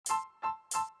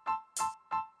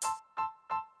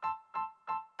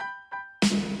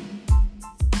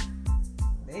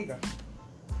Here you go.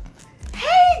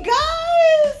 Hey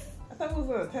guys! I thought it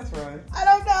was a test run. I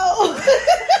don't know.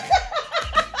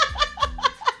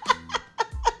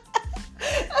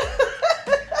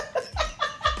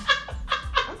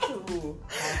 I'm too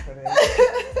confident.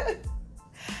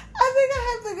 I think I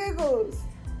have the giggles.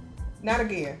 Not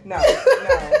again. No.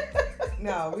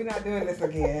 We're not doing this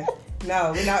again.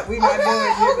 No, we're not doing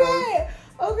giggles.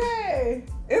 Okay.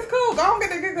 It's cool. Go on,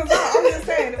 get the giggles out. I'm just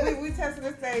saying, we testing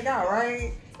this thing out,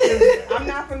 right? I'm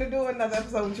not gonna do another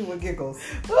episode with you with giggles.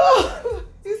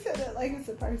 You said that like it's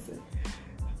a person.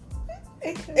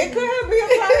 It could be a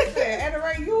person. At the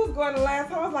rate you was going the last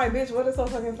time, I was like, bitch, what is so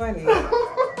fucking funny?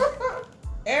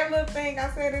 Every little thing I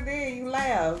said it did, you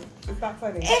laughed. It's not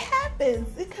funny. It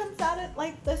happens. It comes out at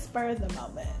like the spur of the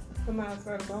moment. Come out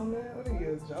spur of the moment? What are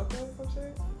you, a joker or some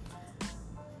shit?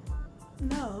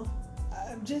 No.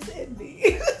 I'm just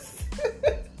envious.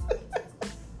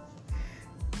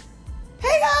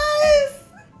 Hey guys!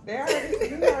 You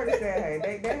already said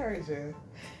hey. They heard you.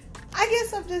 I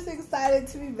guess I'm just excited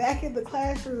to be back in the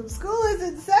classroom. School is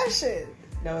in session.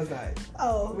 No, it's not.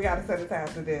 Oh. We gotta set a time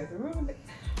for this. Remember?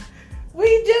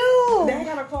 We do! They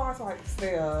got a class like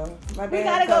still. We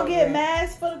gotta go get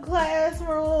masks for the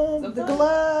classroom, the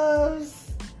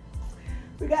gloves.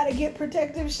 We gotta get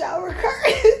protective shower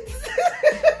curtains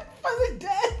for the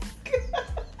desk.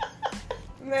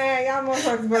 Man, y'all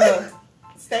motherfuckers better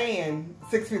stand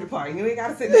 6 feet apart. You ain't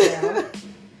gotta sit down.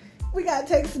 We gotta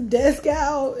take some desk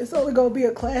out. It's only gonna be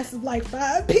a class of like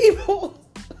 5 people.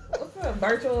 What's up?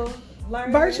 Virtual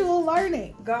learning? Virtual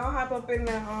learning. Go hop up in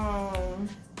the,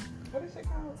 what is it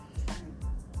called?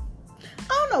 I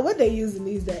don't know what they using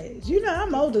these days. You know,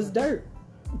 I'm old as dirt.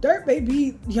 Dirt may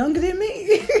be younger than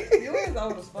me. You is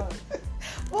old as fuck.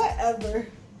 Whatever.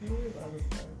 You is old as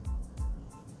fuck.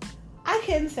 I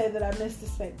can say that I miss the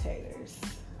spectators.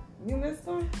 You missed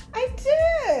them? I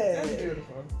did. That's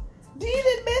beautiful. You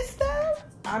didn't miss them?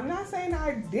 I'm not saying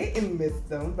I didn't miss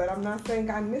them, but I'm not saying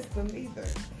I missed them either.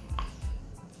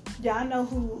 Y'all know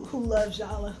who loves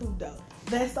y'all and who don't.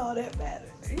 That's all that matters.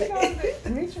 You know,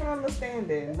 mutual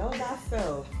understanding. Know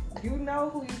thyself. You know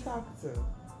who you talking to.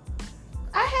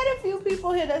 I had a few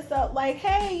people hit us up like,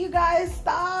 hey, you guys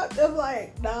stopped. I'm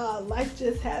like, nah, life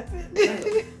just happened.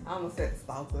 I almost said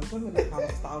stalkers. Women don't call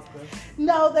them stalkers.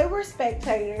 No, they were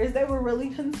spectators. They were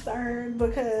really concerned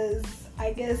because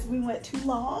I guess we went too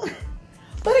long.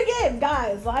 But again,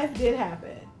 guys, life did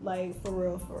happen. Like, for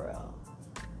real, for real.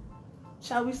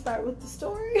 Shall we start with the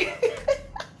story?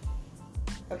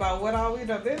 About what all we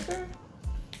done been through?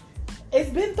 It's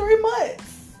been 3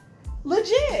 months.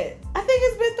 Legit. I think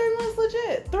it's been 3 months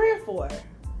legit. 3 or 4.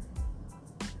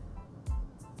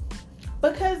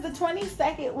 Because the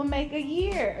 22nd will make a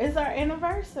year. It's our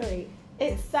anniversary.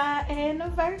 It's our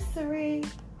anniversary.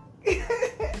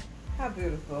 How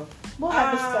beautiful. We'll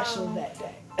have a special that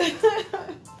day.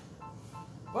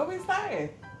 What we starting?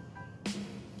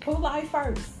 Who lied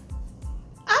first?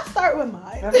 I'll start with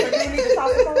mine. That's what you need to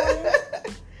talk about?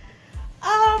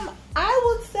 I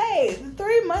would say the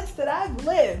 3 months that I've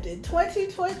lived in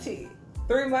 2020.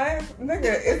 3 months?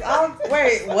 Nigga, it's all...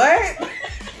 Wait, what?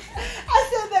 I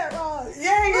said that wrong.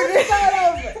 Yeah, you Let's did. start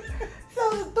over. So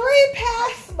the 3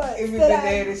 past months If you've that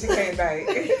been there, then she came back.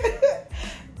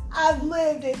 I've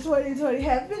lived in 2020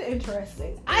 have been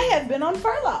interesting. I have been on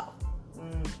furlough.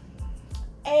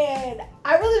 And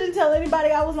I really didn't tell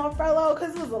anybody I was on furlough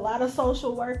because there was a lot of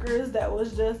social workers that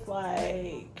was just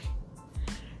like,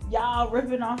 y'all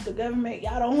ripping off the government.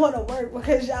 Y'all don't want to work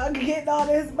because y'all getting all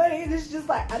this money. And it's just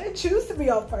like, I didn't choose to be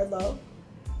on furlough.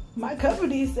 My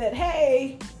company said,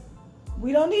 hey,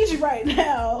 we don't need you right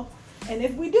now. And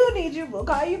if we do need you, we'll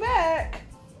call you back.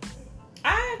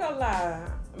 I ain't gonna lie.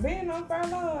 Being on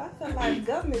furlough, I felt like the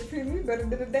government treated me better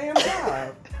than a damn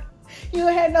job. You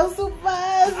had no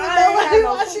supervisor. I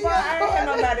ain't had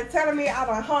nobody telling me I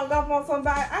done hung up on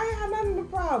somebody. I ain't had none of the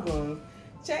problems.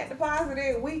 Check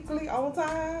deposited weekly on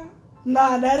time.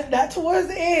 Nah, not towards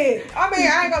the end. I mean,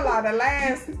 I ain't gonna lie. The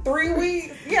last 3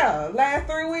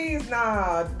 weeks,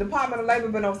 nah. Department of Labor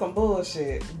been on some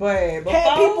bullshit. But before,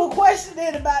 had people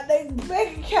questioning about their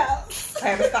bank accounts.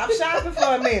 Had to stop shopping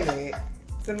for a minute.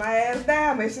 Sit my ass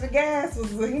down. Make sure the gas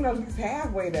was, at least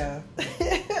halfway down.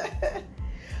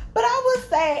 But I would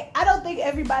say, I don't think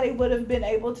everybody would have been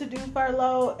able to do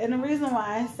furlough. And the reason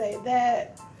why I say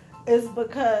that is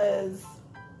because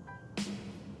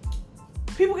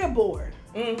people get bored.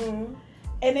 Mm-hmm.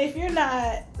 And if you're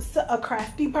not a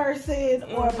crafty person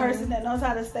or a person that knows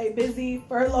how to stay busy,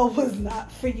 furlough was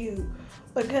not for you.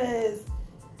 Because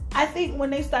I think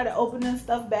when they started opening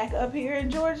stuff back up here in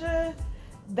Georgia,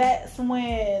 that's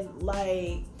when,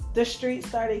 like, the streets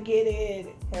started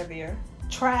getting heavier.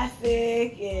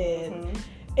 traffic, and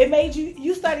it made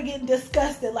you started getting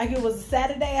disgusted. Like it was a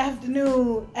Saturday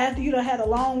afternoon after you done had a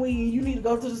long week and you need to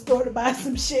go to the store to buy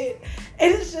some shit.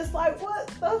 And it's just like, what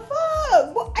the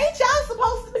fuck? Well, ain't y'all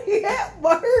supposed to be at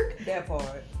work? That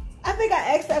part. I think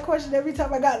I asked that question every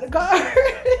time I got in the car.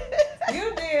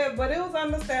 You did, but it was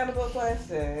an understandable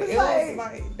question. It was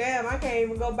like, damn, I can't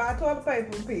even go buy toilet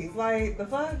paper a piece. Like, the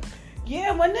fuck?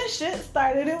 Yeah, when this shit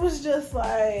started, it was just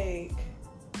like,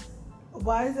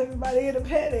 why is everybody in a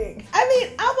panic? I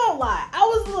mean, I won't lie. I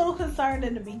was a little concerned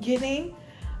in the beginning.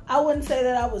 I wouldn't say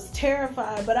that I was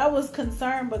terrified, but I was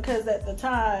concerned because at the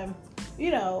time, you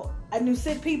know, I knew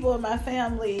sick people in my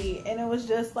family, and it was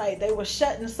just like they were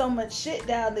shutting so much shit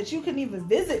down that you couldn't even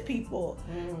visit people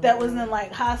that was in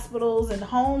like hospitals and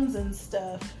homes and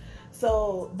stuff.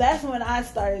 So that's when I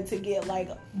started to get like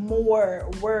more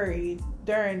worried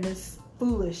during this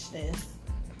foolishness.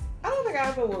 I don't think I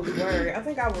ever was worried. I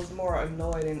think I was more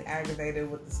annoyed and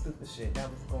aggravated with the stupid shit that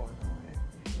was going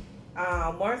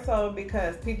on. More so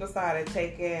because people started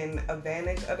taking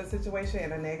advantage of the situation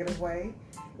in a negative way.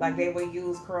 Like they would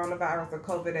use coronavirus or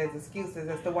COVID as excuses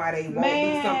as to why they won't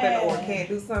do something or can't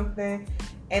do something.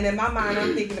 And in my mind,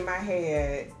 I'm thinking in my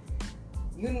head,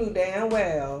 you knew damn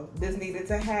well this needed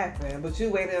to happen, but you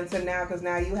waited until now because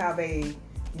now you have a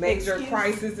major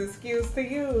crisis excuse to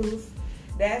use.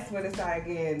 That's when it started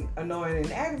getting annoying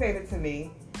and aggravated to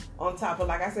me. On top of,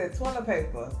 like I said, toilet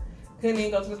paper. Couldn't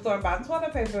even go to the store and buy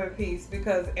toilet paper in peace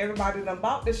because everybody done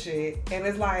bought the shit. And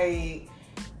it's like,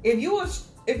 if you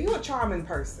a charming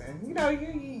person, you know,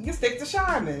 you stick to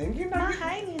charming. You know, my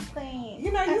hiney's clean.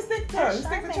 You know, you stick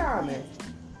to charming.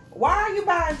 Why are you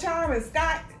buying charming,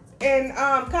 Scott and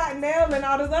Cottonelle and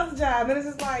all this other job? And it's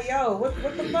just like, yo, what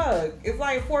the fuck? It's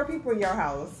like 4 people in your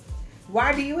house.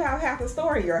 Why do you have half the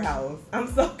store in your house? I'm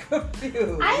so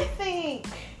confused. I think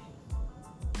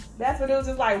that's what it was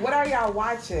just like. What are y'all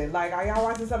watching? Like, are y'all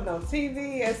watching something on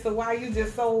TV as to why you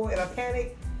just so in a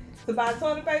panic to buy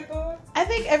toilet paper? I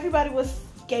think everybody was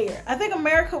scared. I think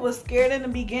America was scared in the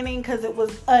beginning because it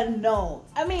was unknown.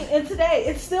 I mean, and today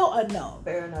it's still unknown.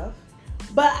 Fair enough.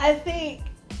 But I think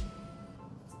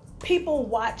people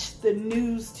watch the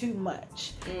news too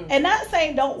much. And not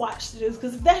saying don't watch the news,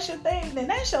 because if that's your thing, then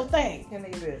that's your thing.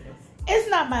 It's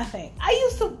not my thing.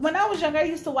 When I was younger, I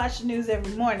used to watch the news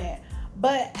every morning.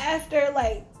 But after,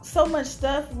 like, so much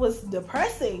stuff was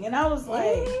depressing, and I was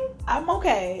like, I'm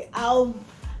okay. I'll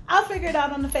figure it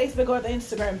out on the Facebook or the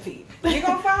Instagram feed. You're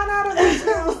going to find out on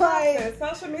Instagram. Like,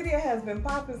 social media has been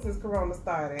popping since Corona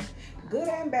started. Good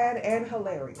and bad and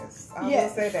hilarious. I will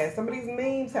say that. Some of these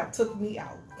memes have took me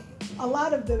out. A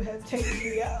lot of them have taken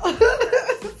me out.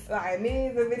 Like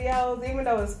memes and videos, even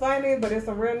though it's funny, but it's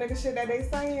some real nigga shit that they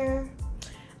saying.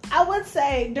 I would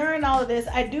say during all of this,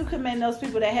 I do commend those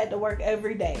people that had to work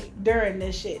every day during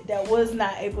this shit that was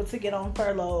not able to get on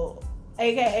furlough,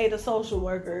 aka the social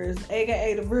workers,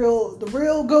 aka the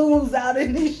real goons out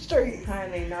in these streets.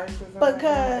 Honey, nurses,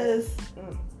 because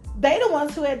they the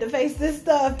ones who had to face this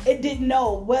stuff and didn't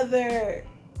know whether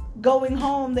going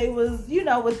home they was, you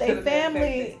know, with their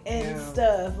family and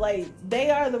stuff. Like, they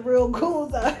are the real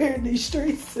goons out here in these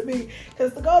streets to me,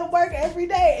 because to go to work every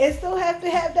day and still have to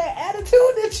have that attitude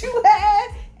that you had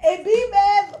and be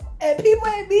mad at people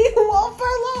and me who on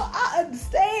furlough, I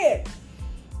understand.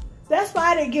 That's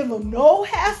why I didn't give them no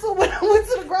hassle when I went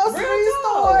to the grocery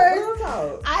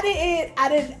store. I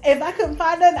didn't, if I couldn't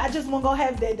find nothing, I just won't go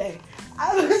have that day.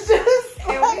 I was just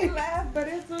and we laugh, but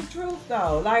it's the truth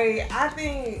though. Like, I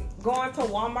think going to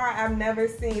Walmart, I've never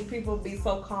seen people be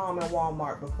so calm in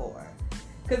Walmart before.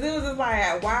 Because it was just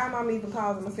like, why am I even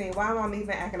causing a scene? Why am I even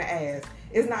acting an ass?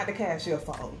 It's not the cashier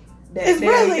fault. It's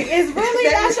really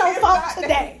not your fault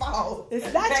today.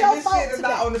 It's not your fault today. This shit is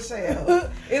not on the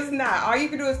shelf. It's not. All you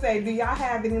can do is say, do y'all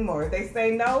have any more? If they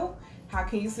say no, how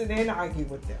can you sit there and argue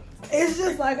with them? It's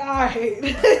just like, all right.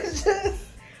 It's just...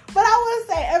 But I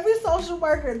would say every social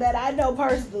worker that I know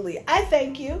personally, I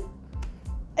thank you.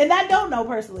 And I don't know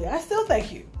personally, I still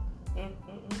thank you.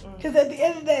 Because at the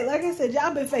end of the day, like I said,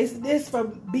 y'all been facing this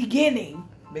from beginning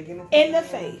in the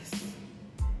face.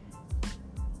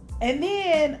 And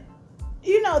then,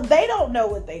 you know, they don't know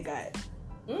what they got.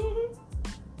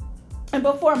 And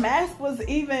before mask was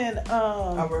even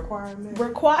a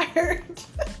requirement.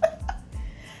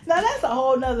 Now that's a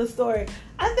whole nother story.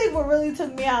 I think what really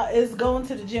took me out is going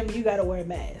to the gym and you gotta wear a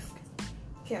mask.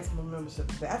 Cancel my membership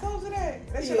today. I told you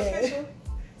that. That's your official.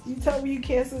 You told me you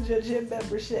canceled your gym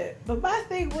membership. But my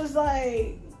thing was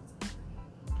like,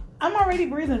 I'm already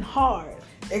breathing hard.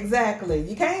 Exactly.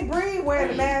 You can't breathe wearing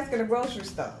a mask in the grocery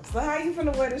store. So how you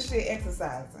finna wear this shit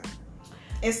exercising?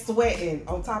 And sweating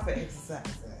on top of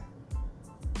exercising.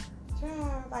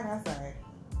 Yeah, like I say,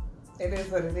 it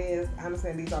is what it is. I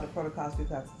understand these are the protocols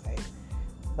people have to take.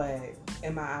 But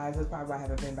in my eyes, it's probably why I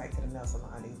haven't been back to the nail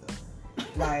salon either.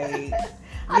 Like,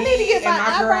 I need to get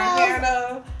my girl eyebrows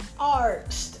Hannah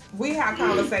arched. We have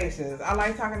conversations. I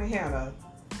like talking to Hannah.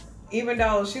 Even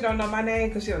though she don't know my name,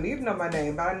 because she don't need to know my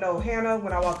name. But I know Hannah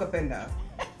when I walk up in there.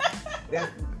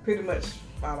 That's pretty much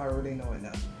all I really know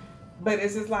enough. But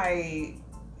it's just like,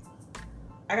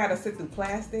 I got to sit through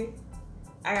plastic.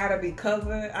 I gotta be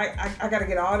covered. I gotta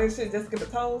get all this shit just to get the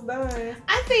toes done.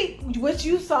 I think what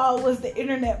you saw was the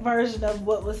internet version of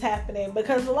what was happening,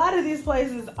 because a lot of these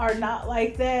places are not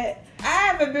like that. I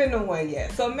haven't been to one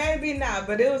yet, so maybe not.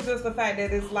 But it was just the fact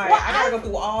that it's like, I gotta go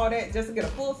through all that just to get a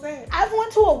full set. I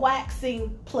went to a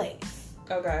waxing place.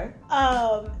 Okay.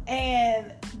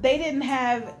 And they didn't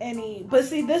have any, but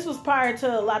see, this was prior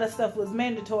to a lot of stuff was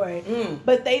mandatory.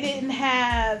 But they didn't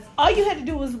have, all you had to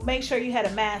do was make sure you had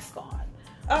a mask on.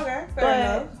 Okay, fair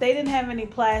enough. They didn't have any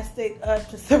plastic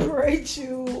to separate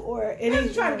you or anything.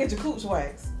 You trying to get your cooch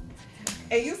waxed,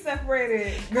 and you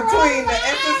separated between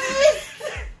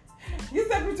you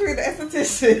separated between the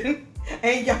esthetician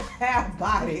and your half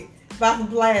body by some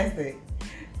plastic.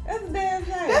 That's a damn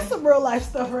shame. That's some real life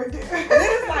stuff right there. And then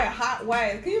it's like hot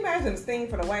wax. Can you imagine the steam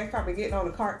from the wax probably getting on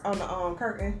the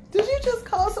curtain? Did you just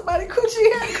call somebody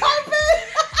coochie hair carpet?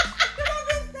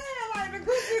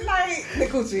 The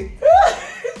coochie.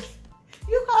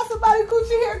 You call somebody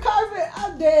coochie hair carpet?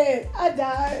 I'm dead. I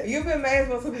died. You've been amazed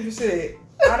with some people's shit.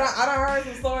 I done heard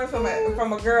some stories from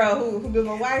a girl who does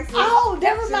a waxing. Oh,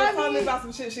 that reminds me. She told me about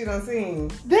some shit she done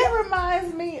seen. That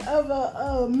reminds me of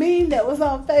a meme that was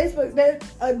on Facebook that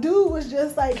a dude was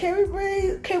just like, Can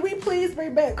we please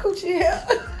bring back coochie hair?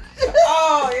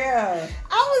 Oh yeah.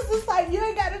 I was just like, you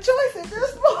ain't got a choice at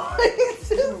this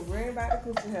point. Bring back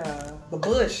the coochie hair. The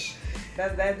bush.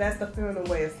 That's the feminine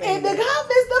way of saying it. And the comments,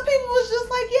 the people was just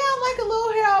like, yeah, I like a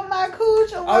little hair on my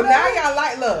cooch or whatever. Oh, now y'all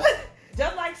like, look,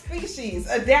 just like species,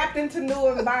 adapting to new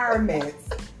environments.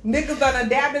 Niggas done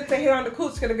adapted to hair on the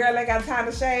cooch because the girl ain't got time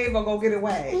to shave or go get it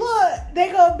waxed. Look,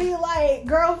 they gonna be like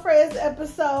Girlfriend's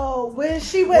episode when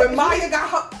she went. When Maya got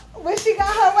her. When she got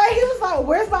her way, he was like,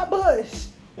 where's my bush?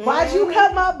 Why'd you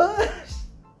cut my bush?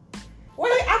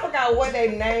 Well, I forgot what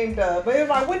they named her, but it was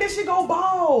like, when did she go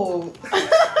bald?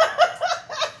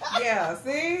 Yeah,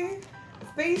 see?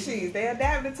 Species. They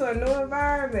adapted to a new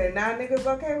environment. Now niggas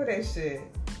okay with that shit.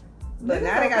 But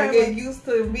now they gotta get used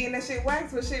to being that shit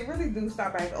waxed, but shit really do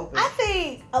start back open. I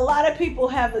think a lot of people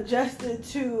have adjusted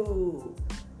to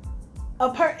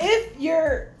if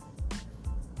you're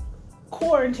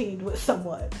quarantined with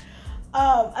someone,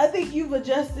 I think you've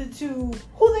adjusted to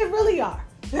who they really are.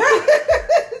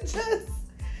 Just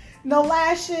no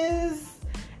lashes.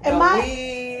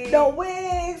 No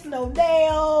wigs, no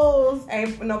nails.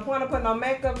 Ain't no point of putting on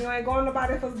makeup. You ain't going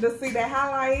nobody to see that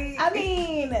highlight. I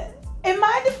mean, in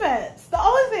my defense, the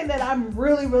only thing that I'm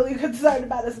really, really concerned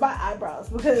about is my eyebrows,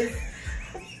 because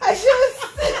I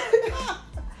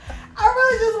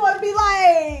really just want to be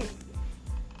like,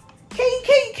 can you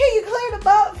clear them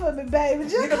up for me, baby?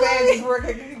 Just get the bandage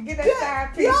working. Get that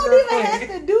side piece. You don't even have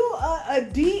to do a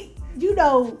deep, give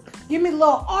me a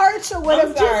little arch or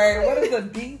whatever. I'm sorry. What is a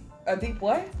deep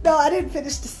what? No, I didn't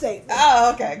finish the statement.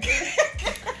 Oh, okay.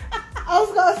 I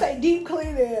was gonna say deep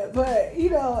cleaning, but I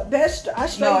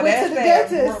straight went to the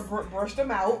dentist. Brush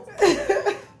them out.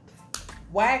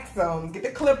 Wax them. Get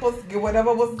the clippers. Get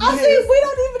whatever was. I see. We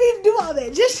don't even need to do all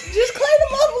that. Just clean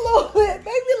them up a little bit. Make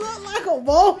me look like a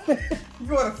woman.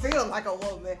 You want to feel like a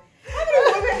woman. How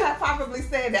many women have probably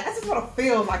said that? I just want to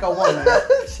feel like a woman.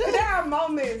 There are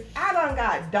moments I done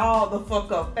got dolled the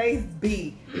fuck up, face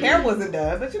beat. Hair wasn't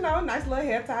done, but nice little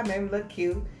hair tie made me look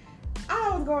cute.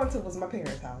 All I was going to was my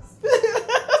parents' house.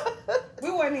 We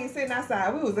wasn't even sitting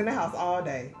outside. We was in the house all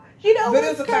day. But it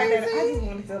was the fact that I just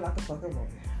wanted to feel like a fucking woman.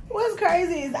 What's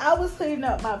crazy is I was cleaning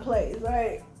up my place,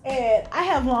 right? And I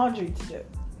have laundry to do,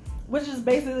 which is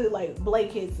basically like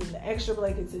blankets and extra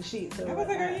blankets and sheets. I was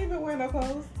like, are you even wearing no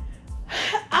clothes?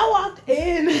 I walked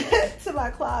in to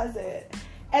my closet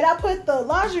and I put the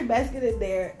laundry basket in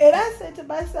there, and I said to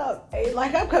myself, hey,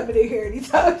 like I'm coming in here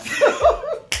anytime soon.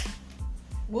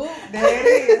 Whoop, there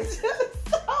it is.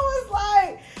 I was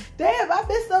like, damn, I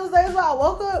missed those days when I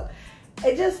woke up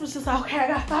and just was just like, okay, I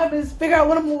got 5 minutes to figure out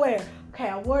what I'm gonna wear. Okay,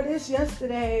 I wore this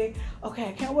yesterday. Okay,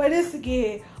 I can't wear this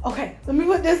again. Okay, let me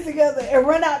put this together and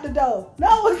run out the door.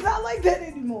 No, it's not like that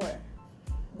anymore.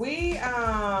 We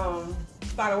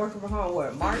started working from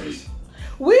home, March?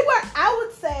 I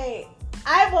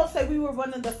won't say we were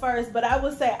one of the first, but I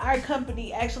would say our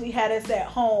company actually had us at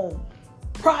home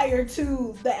prior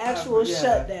to the actual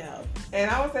shutdown. And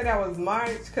I would say that was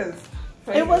March, because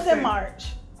It was in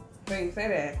March. When you say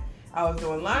that, I was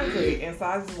doing laundry, and so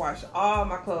I just washed all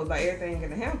my clothes, like everything in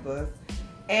the hampers,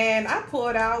 and I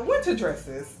pulled out winter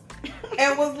dresses.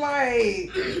 And was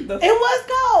like, it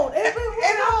was cold. It was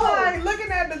and cold. I'm like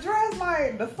looking at the dress,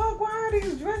 like, the fuck, why are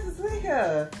these dresses in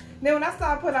here? Then when I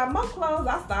started putting out more clothes,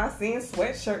 I started seeing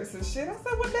sweatshirts and shit. I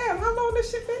said, well, damn, how long this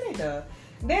shit been in here?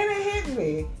 Then it hit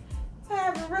me. I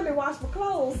haven't really washed my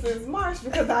clothes since March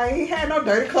because I ain't had no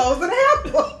dirty clothes in the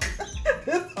hamper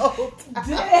this whole time.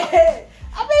 Dead.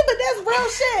 I mean, but that's real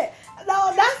shit.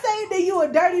 No, not saying that you a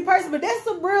dirty person, but that's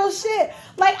some real shit.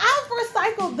 Like, I've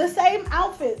recycled the same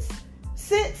outfits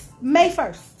since May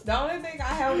 1st. The only thing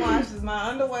I haven't washed is my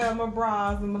underwear, my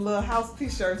bras, and my little house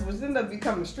t-shirts, which ended up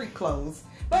becoming street clothes.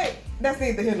 But that's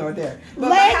neither here nor there. But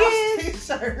leggings,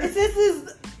 my house t-shirts. This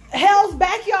is Hell's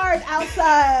Backyard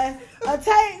outside, a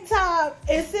tank top,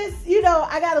 and since, you know,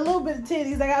 I got a little bit of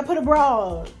titties, I gotta put a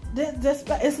bra on.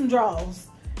 It's some drawers.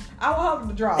 I will hope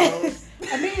the drawers.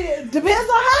 I mean, it depends on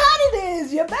how hot it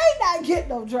is. You may not get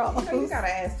no drawers. You know, you got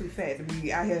an ass too fat to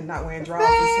be out here not wearing drawers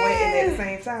and sweating at the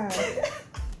same time.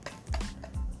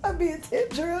 I be a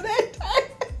tip drill that time.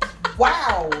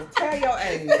 Wow. Tell your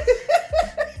age.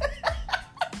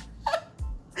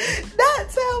 Not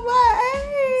tell my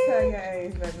age. Tell your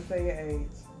age, baby. Tell your age.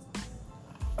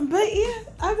 But yeah,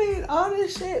 I mean, all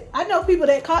this shit. I know people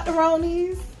that caught the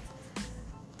Rooonies.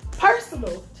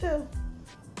 Personal, too.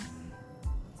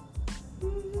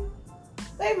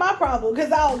 Ain't my problem,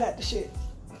 because I don't got the shit.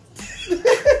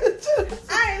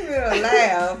 I ain't gonna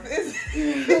laugh.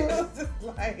 It was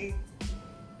just like,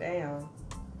 damn.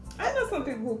 I know some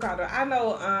people who caught it. I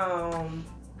know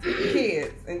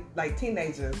kids and like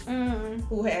teenagers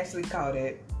who actually caught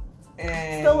it.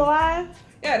 And still alive?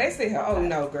 Yeah, they still here. Oh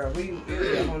no, girl, it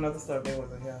was a whole nother story if they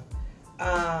wasn't here.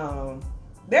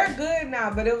 They're good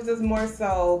now, but it was just more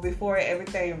so before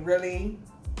everything really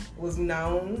was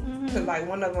known. Cause like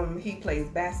one of them, he plays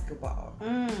basketball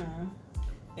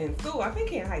in school. I think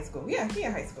he in high school. Yeah, he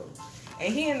in high school,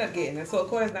 and he ended up getting it. So of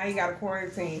course now you got to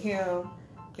quarantine him,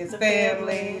 his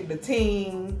family, the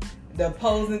team, the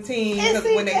opposing team. Because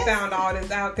when they found all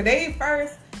this out, cause they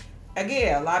first.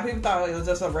 Again, a lot of people thought it was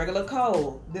just a regular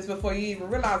cold. This before you even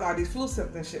realized all these flu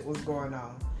symptom shit was going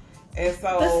on. And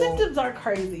so the symptoms are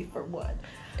crazy for one.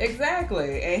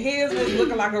 Exactly. And his was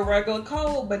looking like a regular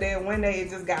cold, but then one day it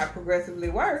just got progressively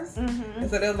worse. And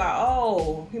so they was like,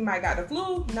 oh, he might got the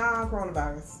flu. Nah,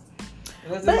 coronavirus. It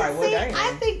was just but like, well, see, damn.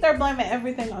 I think they're blaming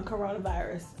everything on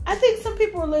coronavirus. I think some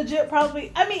people are legit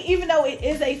probably, I mean, even though it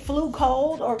is a flu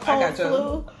cold or cold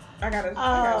flu. I got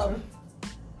you.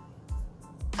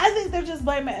 I think they're just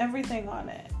blaming everything on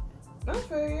it. I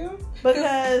feel you.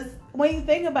 Because when you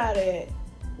think about it,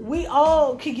 we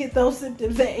all can get those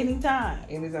symptoms at any time.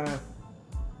 Anytime.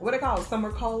 What they call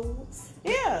summer colds?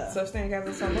 Yeah. Such thing as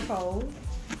a summer cold.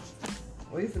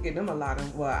 We used to get them a lot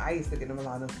in, well, I used to get them a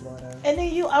lot in Florida. And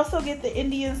then you also get the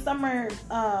Indian summer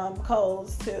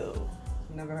colds too.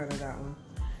 Never heard of that one.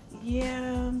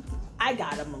 Yeah. I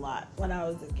got them a lot when I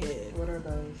was a kid. What are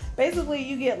those? Basically,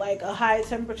 you get like a high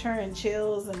temperature and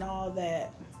chills and all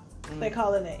that. They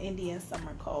call it an Indian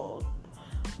summer cold.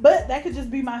 But that could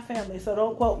just be my family, so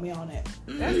don't quote me on it.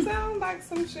 That sounds like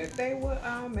some shit they would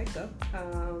make up.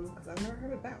 Because I've never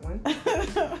heard of that one.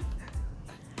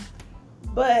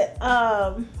 But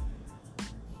I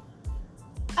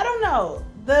don't know.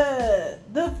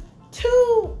 The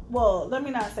two, well, let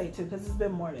me not say two because it's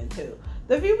been more than two.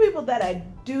 The few people that I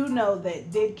do know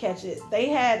that did catch it, they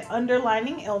had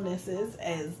underlying illnesses,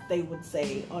 as they would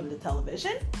say on the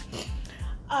television.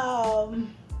 But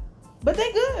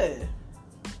they good.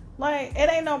 Like, it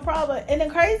ain't no problem. And the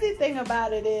crazy thing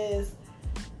about it is,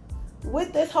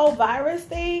 with this whole virus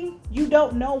thing, you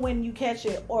don't know when you catch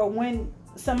it or when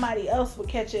somebody else would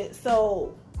catch it.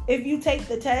 So if you take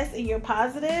the test and you're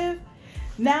positive,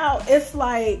 now it's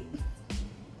like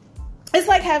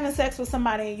having sex with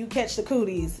somebody and you catch the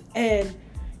cooties and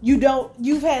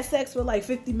you've had sex with like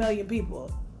 50 million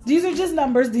people. These are just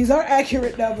numbers. These are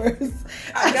accurate numbers.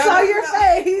 I saw your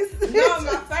face. No,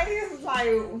 my face is like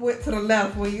went to the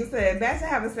left when you said, imagine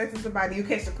having sex with somebody, you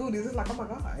catch the cooties. It's like, oh my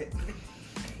God.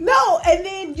 No, and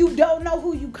then you don't know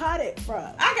who you caught it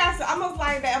from. I got so almost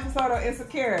like the episode of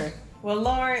Insecure. Well,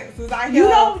 Lawrence is out here.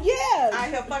 Out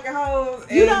here fucking hoes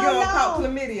and you don't caught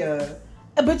chlamydia.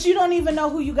 But you don't even know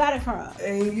who you got it from.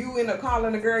 And you end up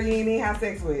calling a girl you ain't even have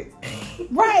sex with.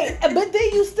 Right. But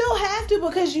then you still have to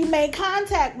because you made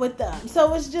contact with them.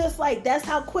 So it's just like, that's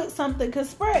how quick something could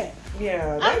spread.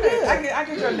 Yeah. I'm good. I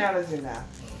get your analogy now.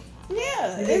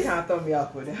 Yeah. You did kind of throw me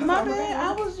off with it. My bad.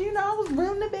 I was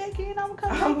reeling it back in. I'm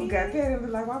coming I got paid and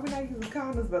be like, why we not using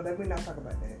condoms? But let me not talk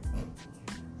about that.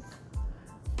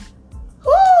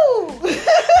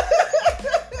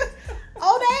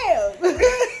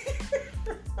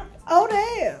 Oh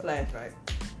damn. Flashback.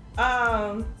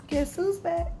 Guess who's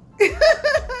back?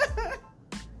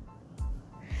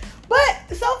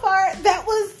 But so far, that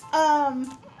was,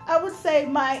 I would say,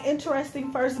 my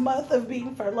interesting first month of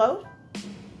being furloughed.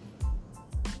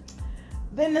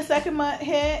 Then the second month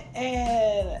hit,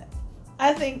 and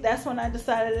I think that's when I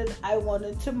decided I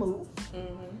wanted to move.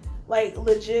 Mm-hmm. Like,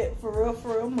 legit, for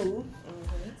real move.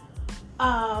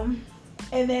 Mm-hmm.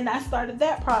 And then I started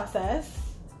that process,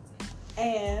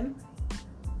 and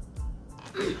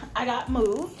I got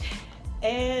moved,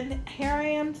 and here I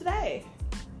am today.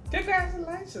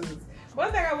 Congratulations.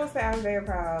 One thing I will say, I'm very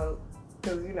proud,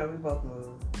 because, you know, we both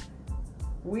moved.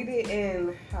 We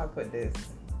didn't, how to put this,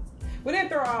 we didn't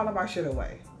throw all of our shit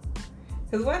away.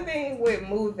 Because one thing with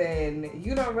moving,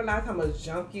 you don't realize how much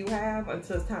junk you have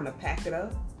until it's time to pack it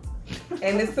up.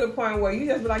 And it's to the point where you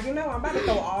just be like, you know, I'm about to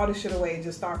throw all this shit away and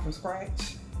just start from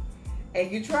scratch. And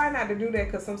you try not to do that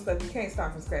because some stuff you can't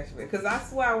start from scratch with. Because I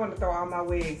swear I wanted to throw all my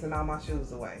wigs and all my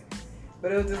shoes away.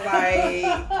 But it was just like,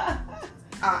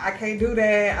 I can't do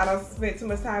that. I don't spend too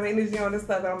much time and energy on this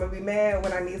stuff. And I'm going to be mad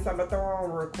when I need something to throw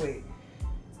on real quick.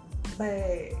 But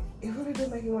it really do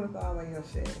make you want to throw away your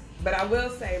shit. But I will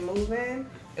say, moving,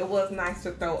 it was nice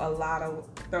to throw a lot of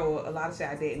shit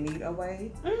I didn't need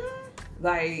away. Mm-hmm.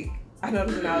 Like, I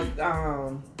noticed when I was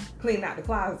cleaning out the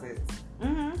closets,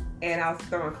 mm-hmm. and I was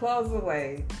throwing clothes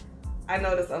away, I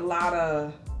noticed a lot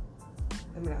of,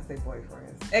 let me not say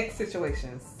boyfriends, ex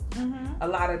situations. Mm-hmm. A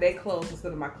lot of their clothes were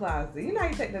still in my closet. You know how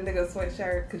you take the nigga's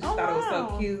sweatshirt because you thought it was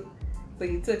so cute? So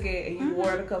you took it and you mm-hmm.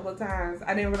 wore it a couple of times.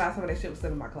 I didn't realize some of that shit was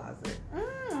still in my closet.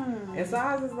 Mm. And so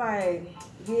I was just like,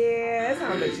 yeah, it's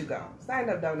time to let you go. So I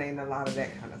ended up donating a lot of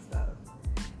that kind of stuff.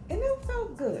 And it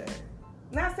felt good.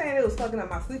 Not saying it was fucking up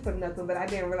my sleep or nothing, but I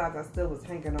didn't realize I still was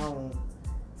hanging on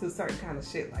to certain kind of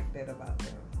shit like that about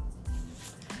them.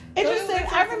 Interesting.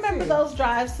 So I remember those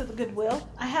drives to the Goodwill.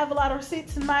 I have a lot of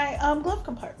receipts in my glove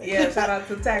compartment. Yeah, shout out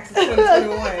to Taxes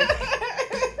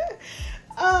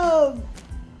 2021.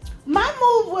 My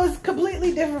move was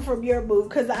completely different from your move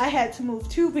because I had to move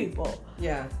 2 people.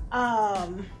 Yeah.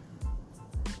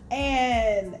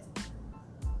 And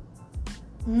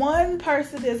one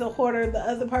person is a hoarder, the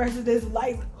other person is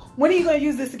like, when are you going to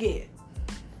use this again?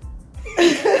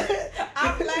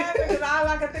 I'm laughing because all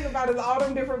I can think about is all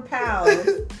them different piles.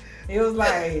 It was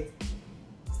like,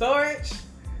 storage,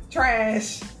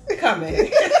 trash,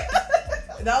 coming.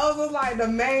 Those was like the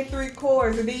main 3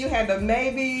 cores, and then you had the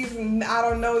maybes, and I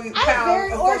don't know,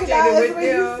 piles associated with them.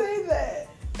 You say that.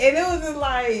 And it was just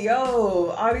like,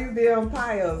 yo, all these damn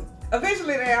piles.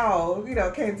 Eventually, they all, you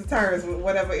know, came to terms with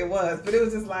whatever it was, but it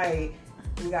was just like,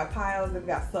 we got piles and we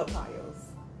got sub piles.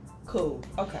 Cool.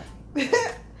 Okay.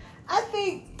 I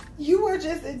think you were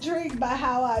just intrigued by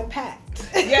how I packed.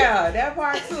 Yeah, that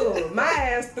part too. My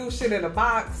ass threw shit in a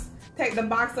box. Take the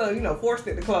box up, you know, forced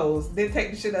it to close. Then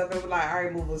take the shit up and was like, all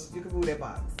right, you can move that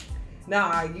box.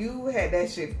 Nah, you had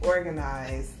that shit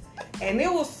organized. And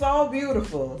it was so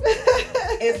beautiful.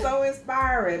 It's so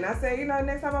inspiring. I said, you know,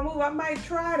 next time I move, I might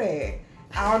try that.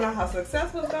 I don't know how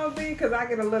successful it's going to be because I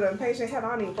get a little impatient. Hell,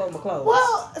 I don't even fold my clothes.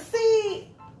 Well, see,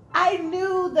 I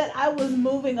knew that I was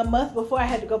moving a month before I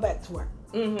had to go back to work.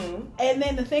 Mm-hmm. And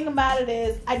then the thing about it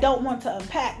is, I don't want to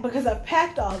unpack because I've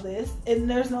packed all this, and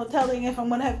there's no telling if I'm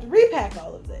going to have to repack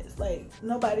all of this. Like,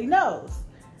 nobody knows.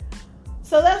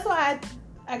 So that's why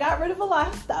I got rid of a lot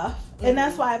of stuff, mm-hmm. and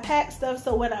that's why I packed stuff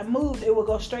so when I moved, it would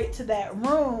go straight to that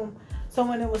room. So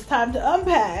when it was time to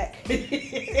unpack,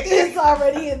 it's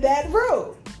already in that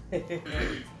room.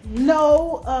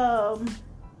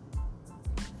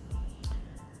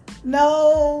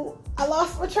 No, I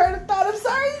lost my train of thought. I'm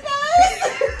sorry, you guys.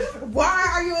 Why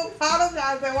are you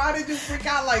apologizing? Why did you freak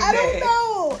out like that? I don't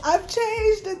know. I've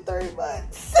changed in 3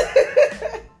 months.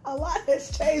 A lot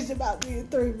has changed about me in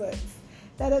 3 months.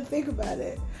 Now that I think about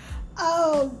it.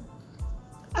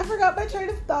 I forgot my train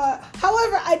of thought.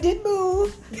 However, I did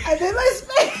move. I did my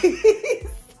space.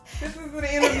 This is an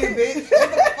interview, bitch.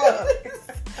 What the fuck?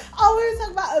 Oh, we were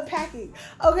talking about unpacking.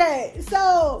 Okay,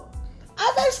 so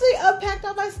I've actually unpacked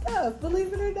all my stuff,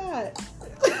 believe it or not.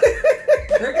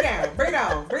 Break it down. Break it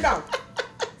down. Break it down.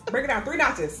 Break it down. 3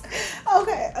 notches.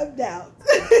 Okay, I'm down.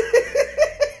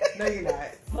 No, you're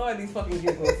not. Lord, these fucking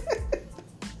giggles.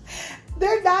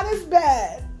 They're not as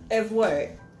bad. As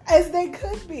what? As they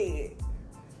could be.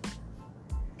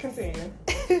 Continue.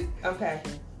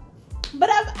 Unpacking. But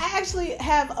I actually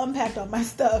have unpacked all my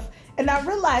stuff, and I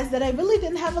realized that I really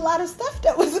didn't have a lot of stuff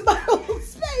that was in my own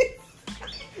space.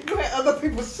 You had other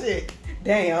people's shit.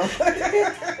 Damn.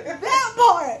 That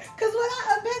part. Because when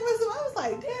I unpacked my stuff, I was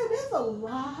like, damn, there's a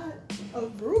lot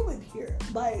of room in here.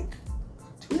 Like,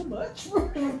 too much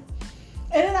room.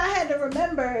 And then I had to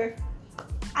remember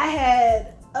I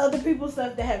had other people's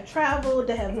stuff that have traveled,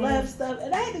 that have left stuff,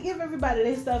 and I had to give everybody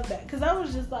their stuff back because I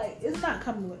was just like, it's not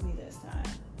coming with me this time.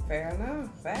 Fair enough.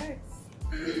 Facts.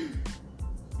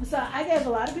 So I gave a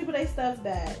lot of people their stuff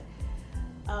back.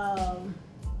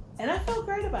 And I felt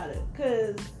great about it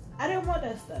because I didn't want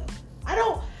that stuff.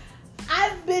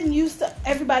 I've been used to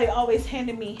everybody always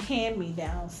handing me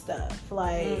hand-me-down stuff.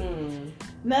 Like,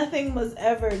 nothing was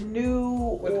ever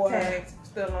new with or... the tags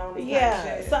still on.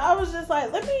 Yeah, so I was just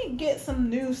like, let me get some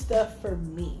new stuff for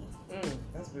me.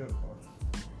 That's beautiful.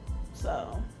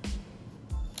 So,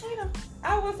 you know.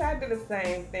 I wish I did the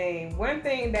same thing. One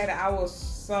thing that I was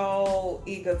so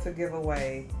eager to give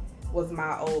away was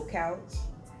my old couch.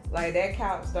 Like, that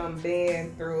couch done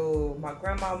been through my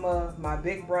grandmama, my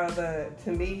big brother,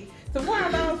 to me. So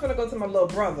one, I was gonna go to my little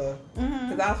brother.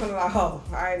 Because I was gonna like, oh, all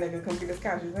right, nigga, come get this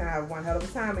couch. You're gonna have one hell of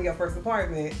a time in your first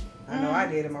apartment. I know I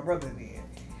did and my brother did.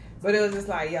 But it was just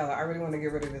like, yo, I really want to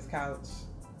get rid of this couch.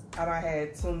 I done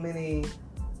had too many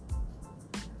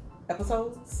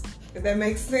episodes, if that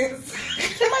makes sense.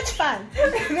 Too much fun.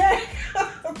 Too many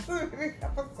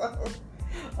episodes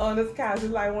on this couch.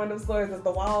 It's like one of those stories that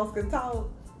the walls can talk.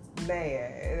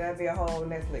 Man, that'd be a whole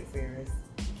Netflix series.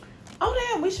 Oh,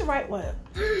 damn, we should write one.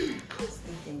 I was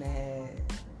thinking that.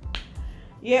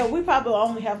 Yeah, we probably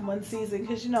only have one season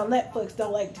because, you know, Netflix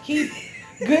don't like to keep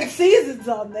good seasons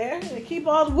on there. They keep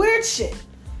all the weird shit.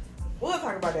 We'll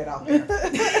talk about that off there.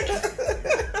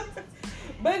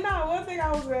 But no, one thing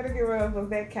I was ready to get rid of was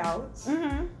that couch.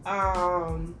 Some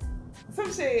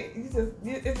shit, it's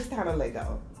just time to let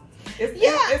go. It's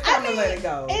time to let it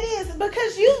go. It is,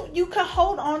 because you could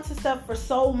hold on to stuff for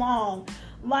so long.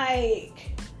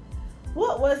 Like,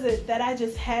 what was it that I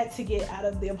just had to get out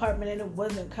of the apartment and it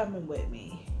wasn't coming with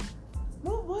me?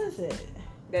 What was it?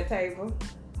 That table.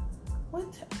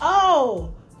 What? Oh,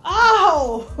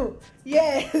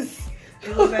 yes.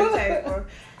 It was that table.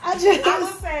 I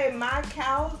would say my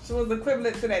couch was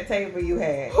equivalent to that table you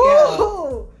had. Ooh.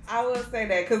 Yeah, I would say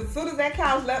that because as soon as that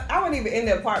couch left, I wasn't even in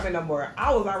the apartment no more.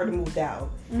 I was already moved out.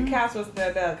 The couch was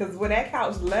still there because when that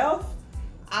couch left,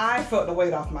 I felt the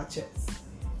weight off my chest.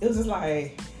 It was just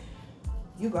like,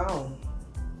 you gone.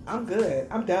 I'm good.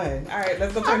 I'm done. All right,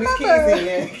 let's go turn these keys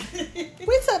in.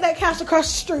 We took that couch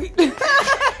across the street. It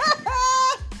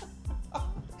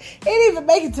didn't even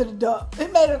make it to the dump.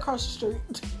 It made it across the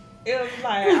street. It was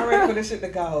like, I'm ready for this shit to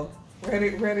go.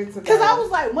 Ready to go. Because I was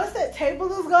like, once that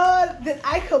table is gone, then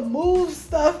I could move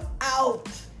stuff out.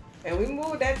 And we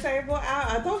moved that table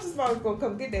out. I told you somebody was going to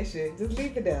come get that shit. Just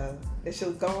leave it there. That shit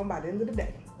was gone by the end of the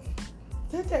day.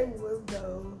 That table was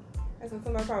gone. I said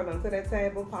somebody probably done to that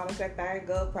table, polished that thing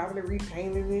up, probably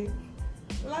repainted it.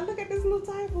 Like, look at this new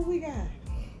table we got.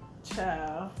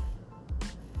 Child.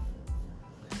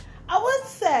 I would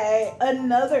say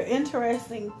another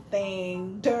interesting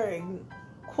thing during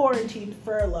quarantine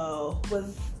furlough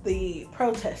was the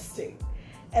protesting.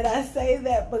 And I say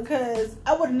that because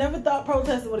I would have never thought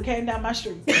protesting would have came down my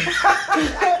street.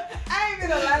 I ain't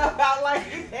gonna laugh out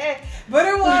like that, but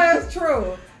it was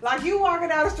true. Like, you walking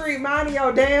down the street minding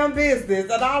your damn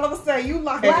business, and all of a sudden you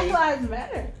like, Black Lives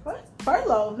Matter. What?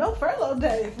 Furlough? No furlough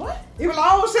days. What? You like,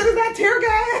 oh shit, is that tear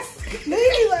gas? Me,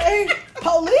 like,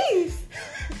 police,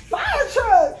 fire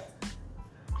truck.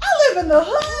 I live in the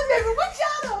hood, nigga. What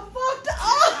y'all done fucked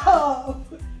up?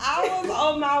 I was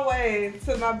on my way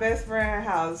to my best friend's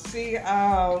house. She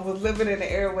was living in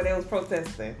the area where they was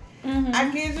protesting. I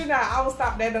kid you not, I was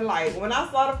stopped at the light. When I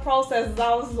saw the protesters,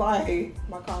 I was like,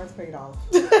 my car is paid off.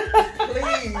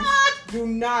 Please do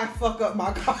not fuck up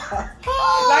my car.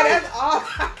 Like, that's all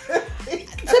I could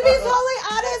think of. To be totally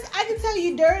honest, I can tell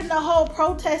you during the whole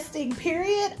protesting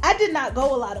period, I did not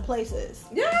go a lot of places.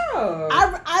 Yeah.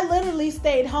 I literally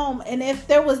stayed home, and if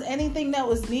there was anything that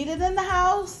was needed in the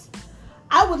house,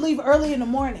 I would leave early in the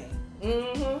morning.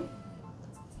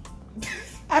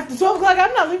 After 12 o'clock,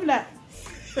 I'm not leaving that.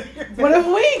 But if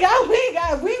we ain't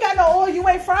got no oil, you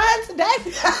ain't frying today.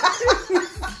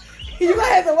 You might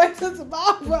have to wait till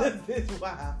tomorrow.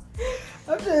 Wow.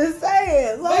 I'm just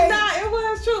saying. Like, but nah, it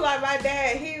was true. Like, my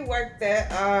dad, he worked at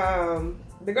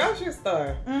the grocery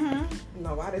store.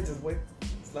 No, why did just wait?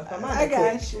 Left my mind. I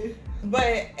got you.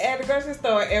 But at the grocery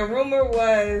store, and rumor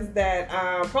was that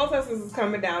protesters was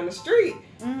coming down the street,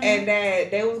 and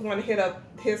that they was going to hit up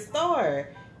his store.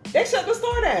 They shut the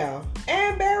store down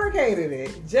and barricaded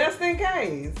it just in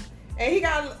case. And he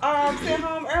got sent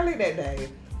home early that day.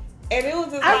 And it was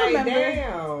just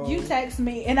damn. You text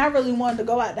me, and I really wanted to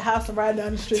go out the house and ride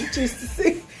down the street just to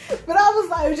see. But I was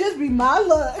like, it would just be my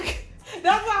luck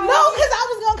That's why. No, because I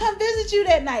was gonna come visit you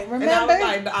that night. Remember? And I was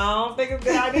like, I don't think it's a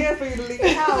good idea for you to leave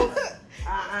the house.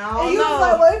 I don't and you know. was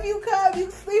like, well, if you come, you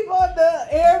can sleep on the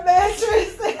air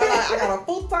mattress. I got a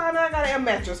futon and I got an air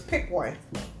mattress. Pick one.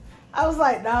 I was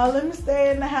like, no, let me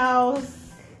stay in the house.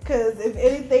 Because if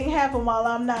anything happened while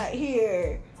I'm not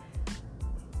here,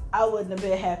 I wouldn't have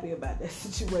been happy about that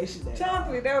situation.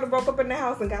 Chocolate, they would have broke up in the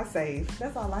house and got saved.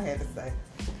 That's all I had to say.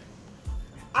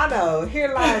 I know,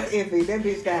 here lies Envy. That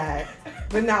bitch died.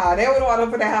 But nah, they would have walked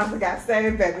up in the house and got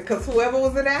saved back because whoever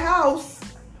was in that house,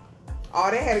 all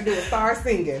they had to do was start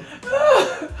singing.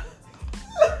 Look,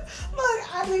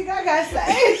 I think I got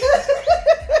saved.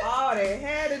 All they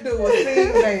had to do was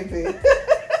sing, baby.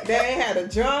 They ain't had to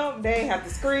jump. They ain't have to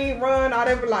scream, run. All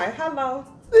they were like, hello.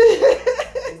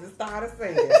 And just started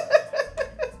singing.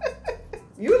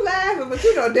 You laughing, but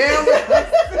you know damn well.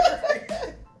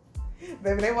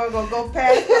 Baby, they weren't going to go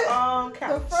past the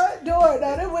couch. The front door.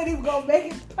 No, they weren't even going to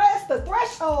make it past the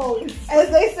threshold. As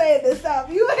they say in the South.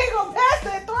 You ain't going to pass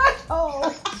that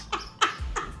threshold.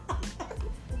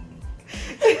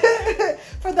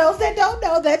 For those that don't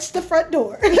know, that's the front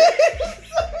door.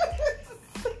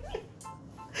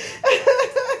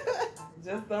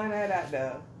 Just throwing that out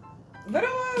there. But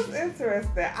it was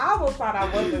interesting. I almost thought I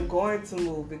wasn't going to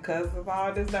move because of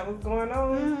all this that was going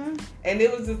on. Mm-hmm. And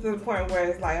it was just to the point where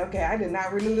it's like, okay, I did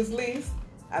not renew this lease.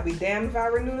 I'd be damned if I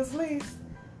renew this lease.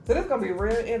 So this is going to be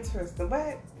real interesting.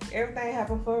 But everything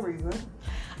happened for a reason.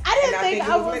 I didn't think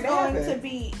I was going to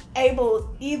be able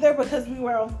either because we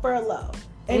were on furlough.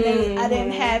 And then I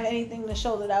didn't have anything to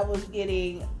show that I was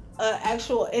getting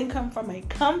actual income from a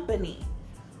company.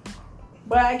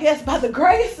 But I guess by the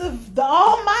grace of the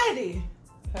Almighty,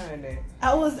 honey,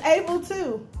 I was able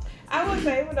to. I would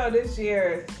say, even though this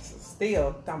year is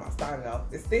still, talking about starting off,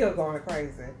 it's still going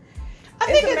crazy. I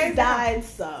think it's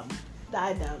died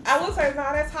down. I would say it's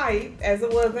not as hype as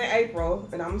it was in April.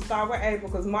 And I'm going to start with April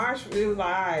because March, it was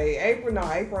like, all right, April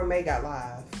and May got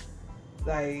live.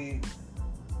 Like,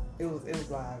 it was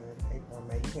live in April and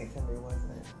May. You can't tell me it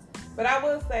wasn't. But I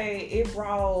will say it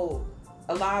brought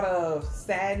a lot of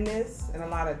sadness and a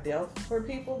lot of death for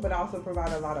people, but also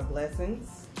provided a lot of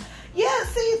blessings. Yeah,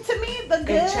 see, to me, the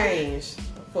good... And change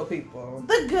for people.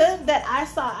 The good that I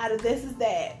saw out of this is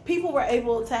that people were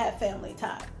able to have family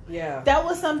time. Yeah. That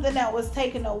was something that was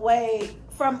taken away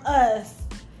from us,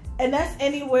 and that's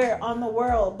anywhere on the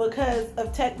world because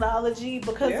of technology,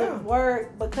 because of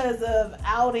work, because of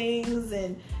outings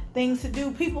and things to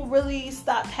do. People really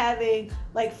stopped having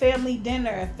like family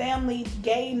dinner, family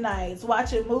game nights,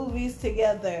 watching movies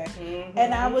together. Mm-hmm.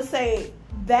 And I would say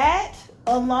that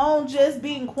alone, just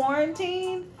being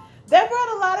quarantined, that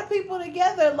brought a lot of people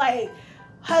together, like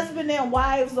husband and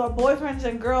wives or boyfriends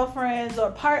and girlfriends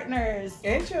or partners.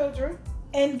 And children.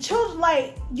 And children,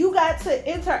 like, you got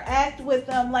to interact with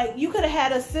them. Like, you could have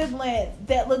had a sibling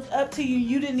that looked up to you,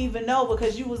 you didn't even know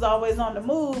because you was always on the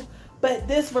move. But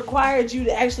this required you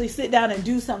to actually sit down and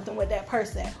do something with that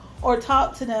person or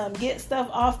talk to them, get stuff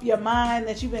off your mind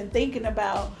that you've been thinking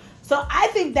about. So I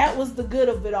think that was the good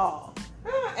of it all.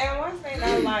 And one thing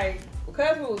I like,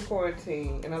 because we was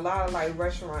quarantined and a lot of like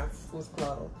restaurants was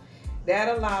closed,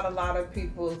 that allowed a lot of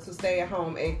people to stay at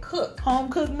home and cook. Home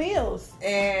cooked meals.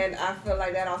 And I feel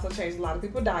like that also changed a lot of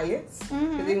people's diets.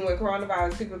 Because even with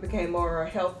coronavirus, people became more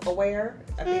health aware.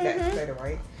 I think that's better,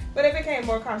 right? But they became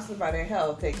more conscious about their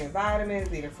health, taking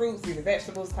vitamins, eating fruits, eating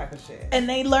vegetables, type of shit. And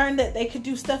they learned that they could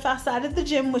do stuff outside of the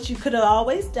gym, which you could have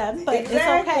always done, but it's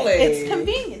okay. It's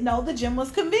convenient. No, the gym was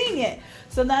convenient.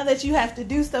 So now that you have to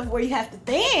do stuff where you have to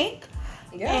think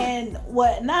and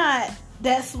whatnot,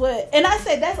 that's what... And I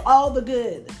say that's all the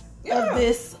good of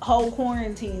this whole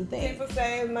quarantine thing. People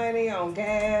save money on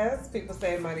gas. People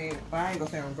save money... Well, I ain't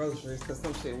gonna say on groceries, because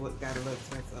some shit got a little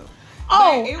expensive.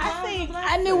 Oh,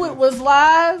 I knew it was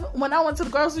live when I went to the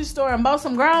grocery store and bought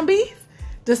some ground beef.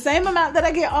 The same amount that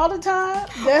I get all the time.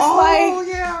 That's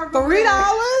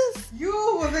 $3. You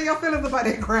was in your feelings about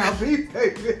that ground beef,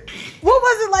 baby. What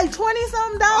was it, like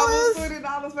 $20-something? Almost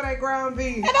 $20 for that ground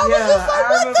beef. And I was just like,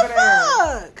 what the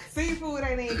fuck? Seafood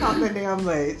ain't even cost that damn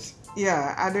much.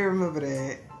 Yeah, I do remember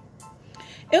that.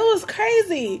 It was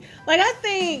crazy. Like, I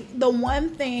think the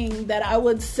one thing that I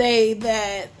would say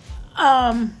that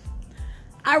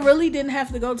I really didn't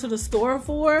have to go to the store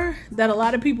for, that a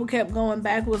lot of people kept going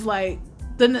back, was like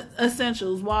the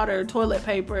essentials: water, toilet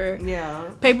paper,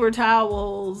 paper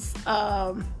towels,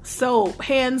 soap,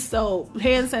 hand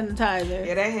sanitizer.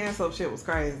 Yeah, that hand soap shit was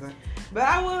crazy. But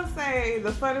I will say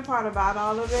the funny part about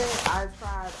all of it, I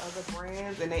tried other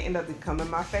brands and they ended up becoming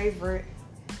my favorite.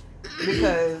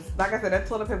 Because, like I said, that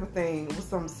toilet paper thing was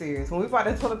something serious. When we bought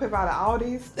that toilet paper out of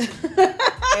Aldi's,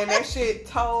 and that shit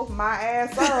tore my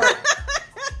ass up,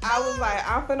 I was like,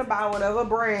 I'm finna buy whatever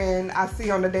brand I see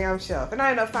on the damn shelf. And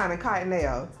I ended up finding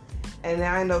Cottonelle. And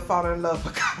then I ended up falling in love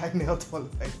with Cottonelle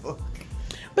toilet paper.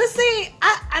 But see,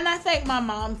 I thank my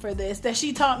mom for this, that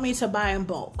she taught me to buy in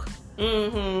bulk.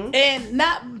 Mm-hmm. And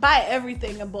not buy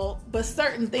everything in bulk, but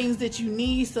certain things that you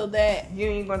need so that... You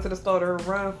ain't going to the store to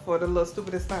run for the little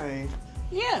stupidest thing.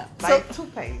 Yeah. Like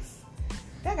toothpaste.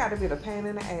 That got to be the pain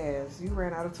in the ass. You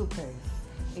ran out of toothpaste.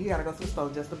 And you got to go to the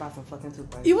store just to buy some fucking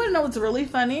toothpaste. You want to know what's really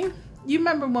funny? You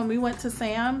remember when we went to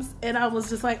Sam's and I was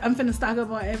just like, I'm finna stock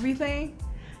up on everything?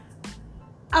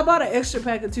 I bought an extra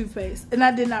pack of toothpaste, and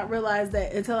I did not realize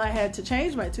that until I had to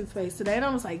change my toothpaste today. And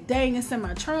I was like, dang, it's in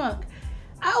my trunk.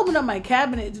 I opened up my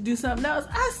cabinet to do something else.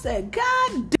 I said,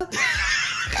 God damn.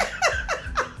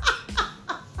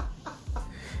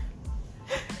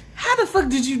 How the fuck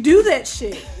did you do that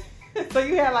shit? So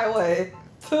you had like what?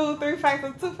 2-3 packs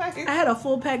of toothpaste? I had a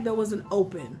full pack that wasn't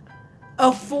open.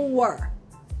 A 4.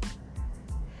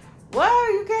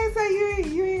 Well, you can't say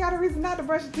you ain't got a reason not to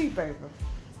brush your teeth, baby.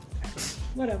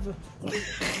 Whatever. You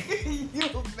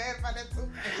was mad by that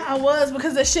toothpaste. I was,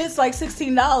 because the shit's like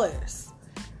 $16.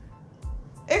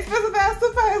 Expensive ass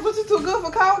toothpaste. What, you too good for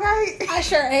Colgate? I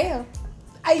sure am.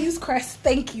 I use Crest.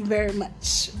 Thank you very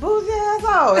much. Bougie ass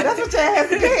on. That's what your ass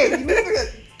did. You need to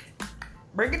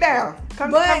bring it down.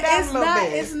 Come down a little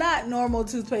bit. It's not normal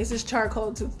toothpaste. It's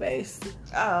charcoal toothpaste.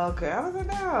 Oh, okay. I was like,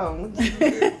 no.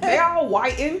 They all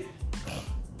whitened.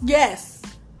 Yes.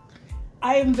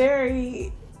 I am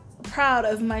very proud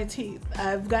of my teeth.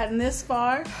 I've gotten this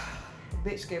far.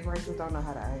 Bitch get braces, don't know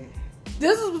how to eat.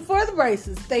 This was before the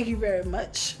braces. Thank you very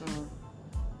much.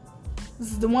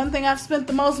 This is the one thing I've spent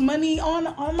the most money on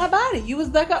my body. You was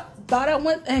like, I thought I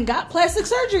went and got plastic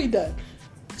surgery done.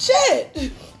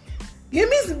 Shit. Give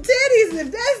me some titties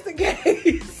if that's the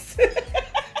case.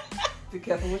 Be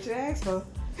careful what you ask for.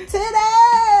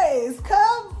 Titties!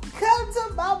 Come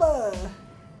to mama.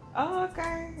 Oh,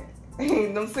 okay.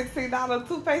 Them $16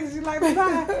 toothpastes you like to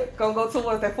buy gonna go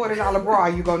towards that $40 bra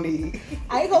you gonna need.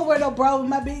 I ain't gonna wear no bra with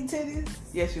my big titties.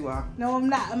 Yes, you are. No, I'm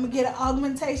not. I'm gonna get an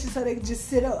augmentation so they can just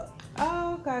sit up.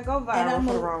 Oh, okay. Go viral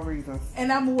for the wrong reasons.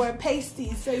 And I'm gonna wear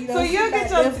pasties so you don't. So you'll get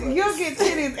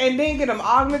titties and then get them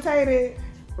augmentated.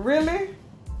 Really?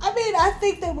 I mean, I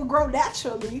think they would grow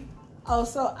naturally. Oh,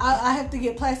 so I have to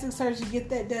get plastic surgery to get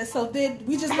that done. So then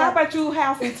we just. How about you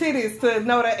have some titties to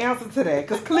know the answer to that?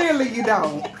 Because clearly you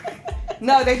don't.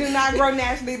 No, they do not grow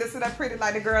naturally to sit up pretty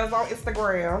like the girls on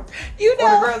Instagram. You know,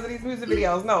 or the girls in these music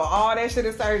videos. No, all that shit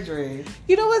is surgery.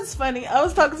 You know what's funny? I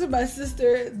was talking to my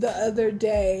sister the other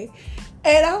day,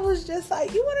 and I was just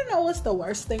like, you want to know what's the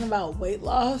worst thing about weight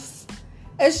loss?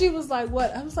 And she was like,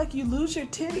 what? I was like, you lose your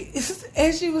titties.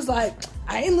 And she was like,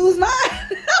 I ain't lose mine.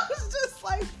 I was just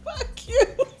like, fuck you.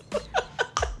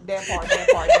 That part.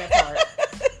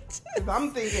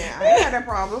 I'm thinking, I ain't had that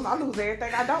problem. I lose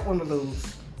everything I don't want to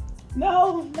lose.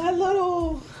 No, my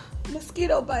little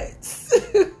mosquito bites.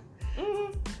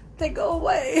 They go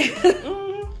away.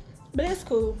 But it's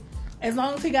cool. As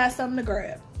long as he got something to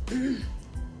grab. Who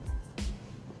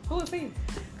is he?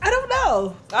 I don't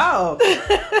know. Oh.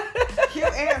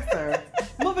 Cute answer.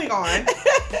 Moving on.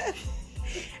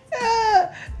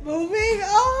 Moving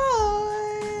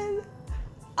on.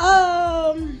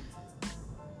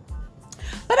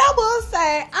 But I will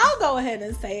say, I'll go ahead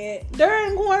and say it.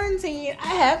 During quarantine,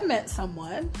 I have met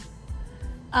someone.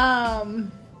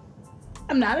 I'm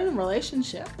not in a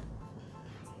relationship.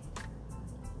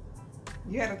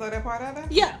 You had to throw that part out there?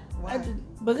 Yeah. Why?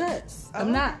 Because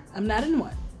I'm not in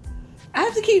one. I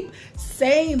have to keep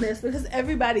saying this because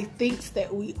everybody thinks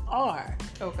that we are.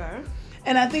 Okay.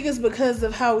 And I think it's because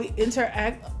of how we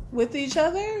interact with each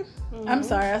other. Mm-hmm. I'm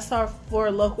sorry, I saw Four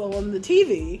Local on the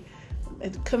TV.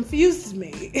 It confused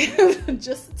me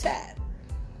just a tad.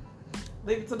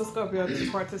 Leave it to the Scorpio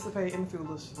to participate in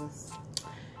foolishness.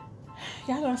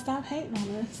 Y'all gonna stop hating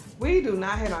on us. We do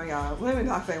not hate on y'all. Let me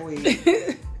not say we.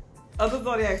 Other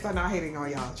zodiacs are not hating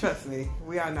on y'all. Trust me,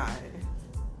 we are not.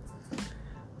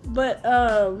 But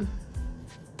that's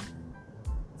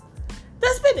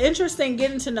been interesting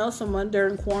getting to know someone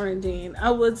during quarantine.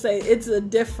 I would say it's a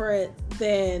different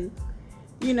than,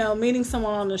 meeting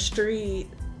someone on the street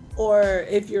or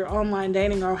if you're online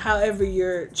dating or however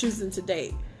you're choosing to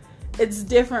date. It's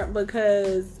different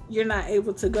because you're not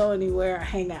able to go anywhere or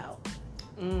hang out.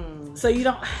 So you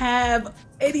don't have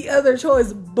any other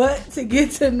choice but to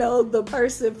get to know the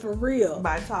person for real.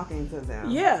 By talking to them.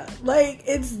 Yeah,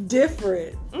 it's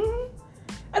different. Mm-hmm.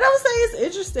 And I would say it's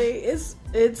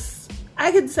interesting.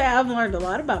 I could say I've learned a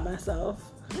lot about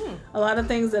myself. A lot of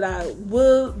things that I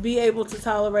will be able to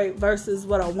tolerate versus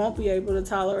what I won't be able to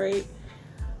tolerate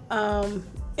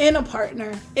in a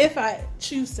partner if I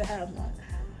choose to have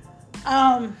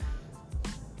one.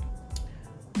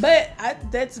 But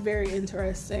that's very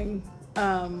interesting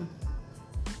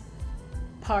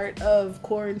part of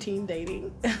quarantine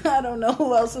dating. I don't know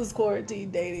who else is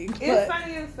quarantine dating. It's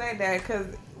funny you say that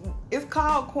because it's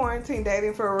called quarantine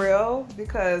dating for real,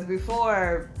 because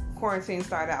before quarantine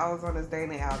started, I was on this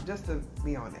dating app just to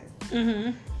be on it.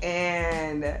 Mm-hmm.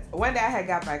 And one day I had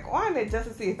got back on it just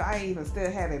to see if I even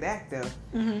still had it active.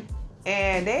 Mm-hmm.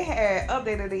 And they had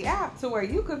updated the app to where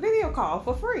you could video call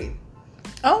for free.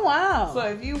 Oh, wow. So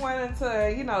if you wanted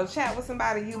to, chat with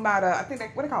somebody you might I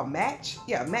think what they call match?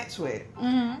 Yeah, match with.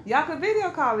 Mm-hmm. Y'all could video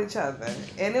call each other.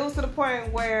 And it was to the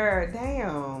point where,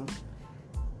 damn,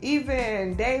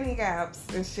 even dating apps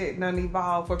and shit done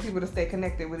evolved for people to stay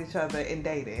connected with each other and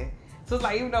dating. So it's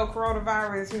like, even though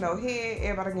coronavirus, hit,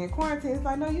 everybody getting quarantined, it's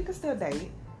like, no, you can still date.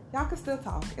 Y'all can still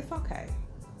talk. It's okay.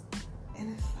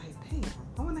 And it's like, damn,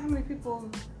 I wonder how many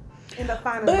people end up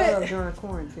finding love during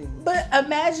quarantine. But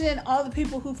imagine all the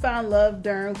people who found love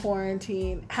during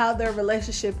quarantine, how their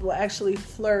relationship will actually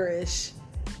flourish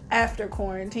after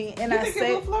quarantine. And you think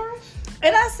it will flourish?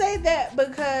 And I say that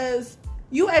because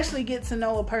you actually get to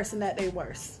know a person at their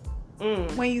worst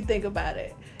when you think about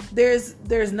it. There's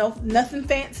nothing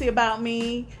fancy about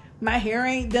me. My hair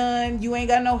ain't done. You ain't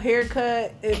got no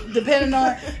haircut. Depending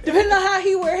on how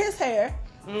he wear his hair.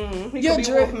 He could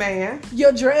be Wolfman.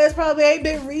 Your dress probably ain't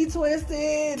been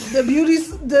retwisted.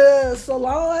 The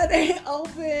salon ain't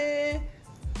open.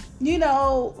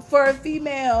 For a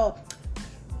female,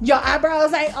 your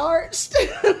eyebrows ain't arched.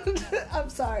 I'm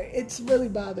sorry. It's really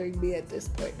bothering me at this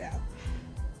point now.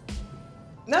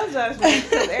 No judgment.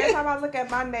 Because every time I look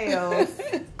at my nails,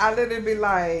 I literally be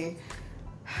like,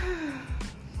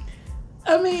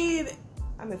 I miss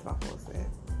my full set.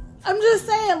 I'm just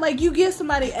saying, you get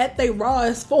somebody at their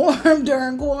rawest form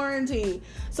during quarantine.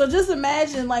 So just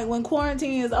imagine, when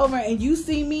quarantine is over and you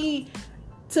see me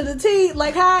to the T,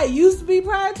 how I used to be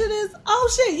prior to this.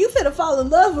 Oh, shit, you finna fall in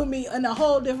love with me in a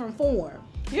whole different form.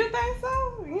 You think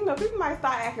so? People might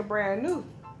start acting brand new.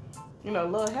 A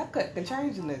little haircut can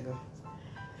change a nigga.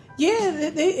 Yeah,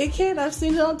 it can. I've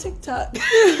seen it on TikTok.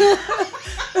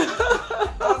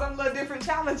 All them little different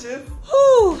challenges.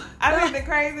 Whew. I think the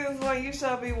craziest one you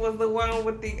showed me was the one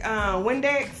with the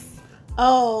Windex.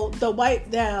 Oh, the wipe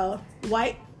down.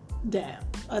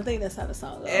 I think that's how the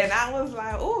song goes. And I was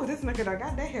like, ooh, this nigga done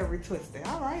got that hair retwisted.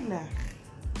 All right now.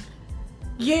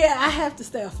 Yeah, I have to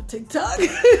stay off of TikTok.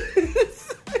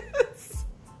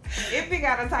 If you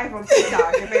got a type on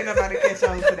TikTok, if ain't nobody catch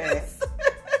on to that.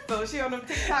 So she on them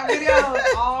TikTok videos,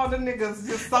 all the niggas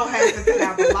just so happy to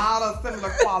have a lot of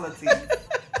similar qualities.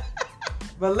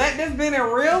 But let this be in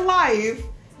real life,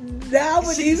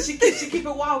 she keep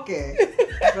it walking.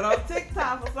 But on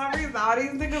TikTok, for some reason, all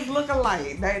these niggas look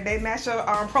alike. They match your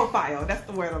profile. That's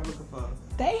the word I'm looking for.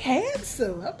 They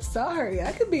handsome. I'm sorry.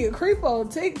 I could be a creep on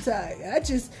TikTok.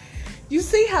 You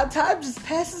see how time just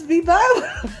passes me by when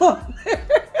I'm on there.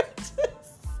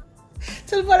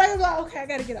 To the point I was like, okay, I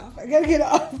gotta get off. I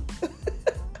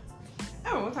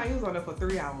remember one time you was on there for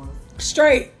 3 hours.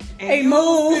 Straight. And you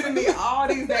was sending me all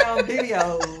these damn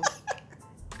videos.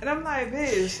 And I'm like,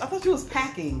 bitch, I thought you was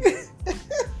packing. And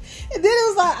then it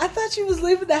was like, I thought you was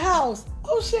leaving the house.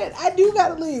 Oh shit, I do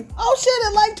gotta leave. Oh shit,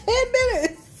 in 10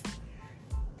 minutes.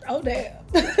 Oh damn.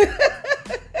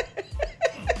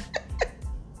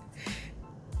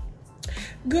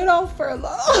 Good old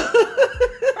furlough.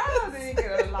 Furlough didn't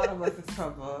get a lot of us in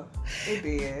trouble. It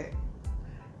did.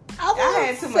 I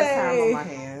had too much time on my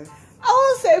hands. I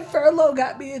won't say furlough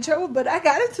got me in trouble, but I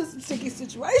got into some sticky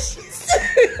situations.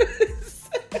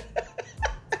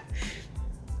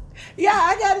 Yeah,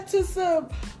 I got into some,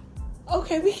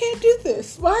 okay, we can't do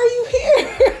this. Why are you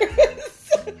here?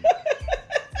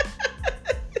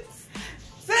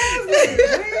 Seriously,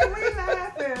 we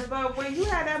laughing, but when you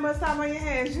have that much time on your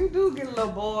hands, you do get a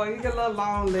little bored, you get a little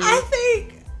lonely. I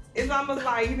think it's almost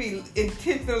like you be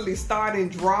intentionally starting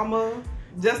drama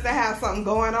just to have something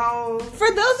going on.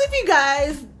 For those of you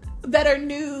guys that are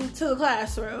new to the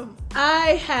classroom,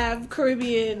 I have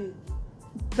Caribbean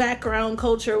background,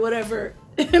 culture, whatever,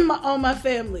 on my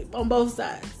family, on both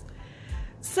sides.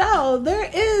 So there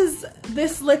is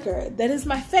this liquor that is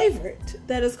my favorite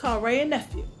that is called Wray and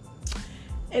Nephew.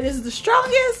 It is the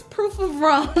strongest proof of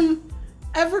rum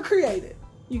ever created.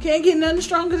 You can't get nothing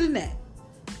stronger than that.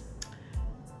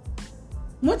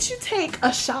 Once you take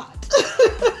a shot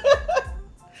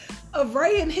of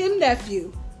Ray and him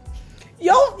nephew,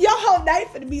 your whole night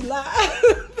finna be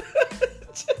live.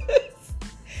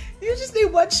 You just need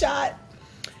get one shot.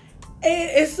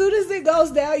 And as soon as it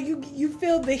goes down, you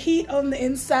feel the heat on the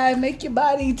inside, make your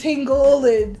body tingle,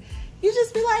 and you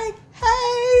just be like,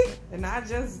 hey. And not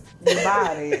just your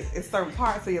body. It's certain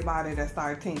parts of your body that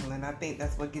start tingling. I think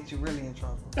that's what gets you really in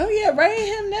trouble. Oh, yeah. Ray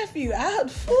and him nephew.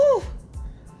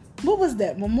 What was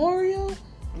that? Memorial?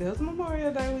 It was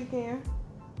Memorial Day weekend.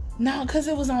 No, because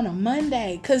it was on a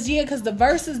Monday. Because the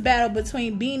versus battle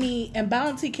between Beanie and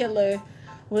Bounty Killer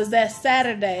was that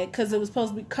Saturday. Because it was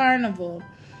supposed to be Carnival.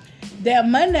 That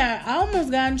Monday, I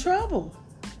almost got in trouble.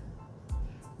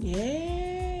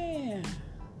 Yeah.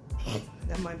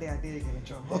 That Monday, I did get in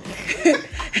trouble.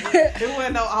 It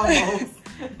wasn't no almost.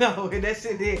 No, that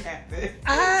shit did happen.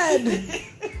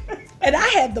 And I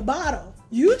had the bottle.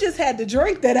 You just had the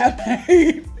drink that I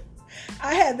made.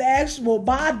 I had the actual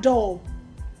bottle.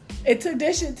 It took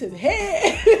that shit to the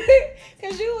head.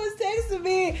 Because you was texting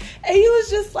me and you was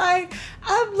just like,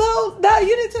 I'm low. No,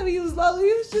 you didn't tell me you was low.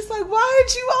 You was just like, why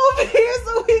aren't you over here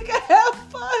so we can have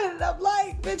fun? And I'm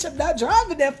like, bitch, I'm not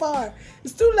driving that far.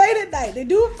 It's too late at night. They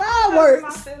do fireworks.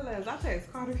 My feelings. I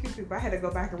text quite a few people. I had to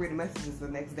go back and read the messages the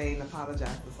next day and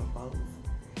apologize to some folks.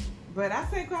 But I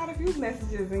sent quite a few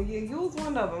messages and you was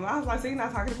one of them. I was like, so you're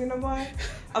not talking to me no more?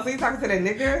 Oh, so you talking to that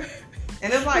nigga?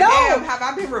 And it's like, no. Damn, have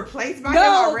I been replaced by him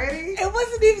already? It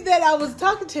wasn't even that I was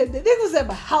talking to him. The nigga was at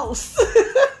my house.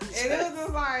 And it was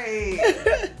just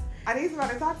like, I need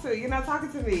somebody to talk to. You're not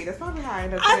talking to me. That's probably how I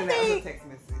ended up sending that other text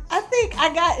message. I think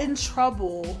I got in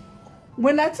trouble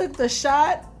when I took the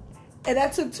shot and I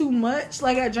took too much.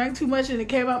 Like I drank too much and it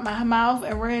came out my mouth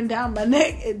and ran down my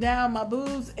neck and down my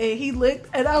boobs and he licked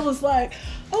and I was like,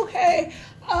 okay,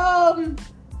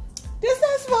 this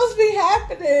not supposed to be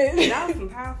happening. That was some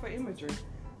powerful imagery.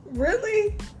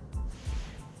 Really?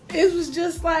 It was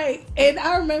just like, and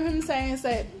I remember him saying,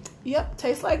 yep,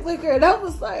 tastes like liquor. And I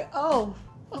was like, oh,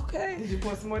 okay. Did you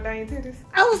pour some more down your titties?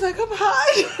 I was like, I'm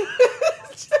hot.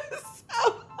 Just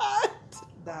so hot.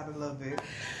 Died a little bit.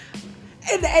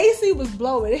 And the AC was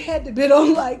blowing. It had to be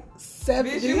on like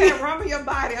 70. Bitch, you had rum in your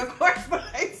body. Of course the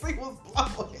AC was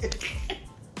blowing.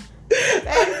 The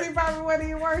AC probably wasn't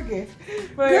even working.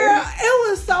 But girl, it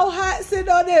was so hot sitting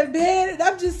on that bed, and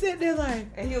I'm just sitting there like.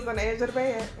 And he was on the edge of the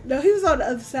bed? No, he was on the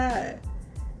other side.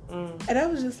 And I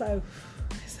was just like,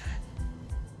 it's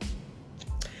hot.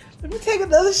 Let me take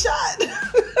another shot.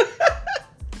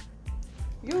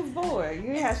 You was bored. You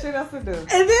didn't have shit else to do. And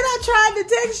then I tried to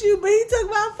text you, but he took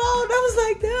my phone. I was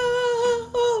like, no,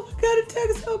 I gotta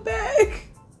text her back.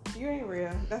 You ain't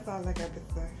real. That's all I got to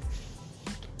say.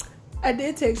 I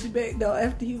did text you back though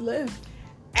after you left.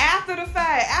 After the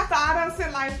fact, after I done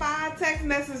sent like 5 text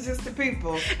messages to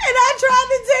people. And I tried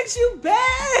to text you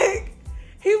back.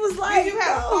 He was like, you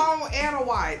had a phone and a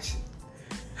watch.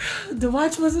 The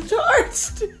watch wasn't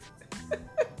charged.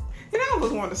 You know, I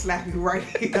was wanting to slap you right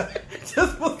here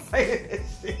just for saying that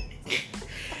shit.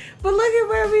 But look at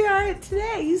where we are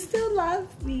today. You still love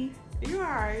me. You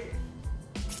alright?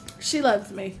 She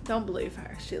loves me. Don't believe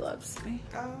her. She loves me.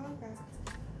 Oh, okay.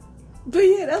 But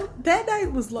yeah, that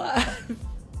night was live.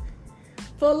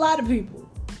 For a lot of people.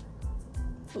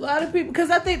 A lot of people.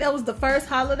 Because I think that was the first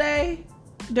holiday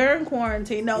during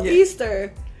quarantine. No, yeah.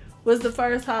 Easter was the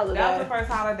first holiday. That was the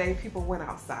first holiday people went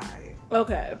outside.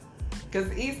 Okay.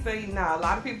 Because Easter, a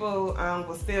lot of people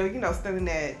was still, still in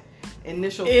that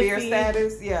initial fear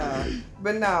status. Yeah.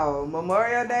 But no,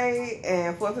 Memorial Day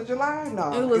and 4th of July,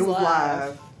 no. It was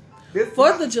live.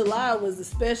 4th of July was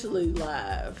especially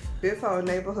live. This whole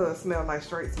neighborhood smelled like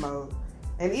straight smoke.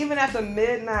 And even after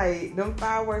midnight, them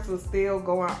fireworks was still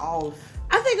going off.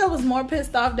 I think I was more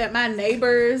pissed off that my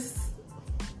neighbors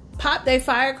popped their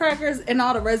firecrackers and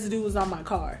all the residue was on my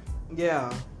car.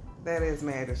 Yeah. That is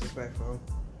mad disrespectful.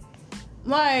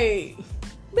 Like,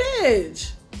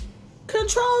 bitch,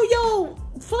 control your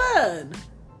fun.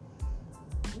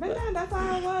 But no, that's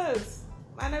how it was.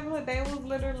 My neighborhood, they was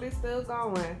literally still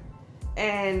going.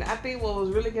 And I think what was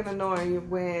really getting annoying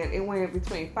when it went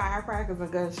between firecrackers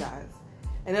and gunshots.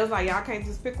 And it was like, y'all can't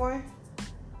just pick one?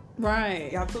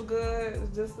 Right. Y'all too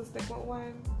good just to stick with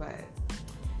one? But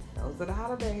those are the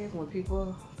holidays when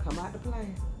people come out to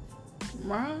play.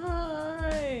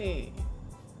 Right.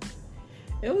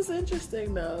 It was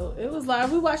interesting though. It was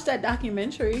like we watched that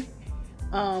documentary.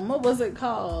 What was it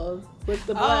called? With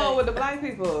the black. With the black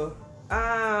people. It's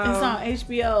on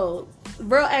HBO.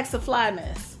 Real Acts of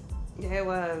Flyness. Yeah, it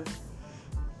was.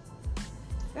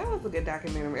 That was a good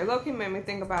documentary. It low-key made me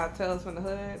think about Tales from the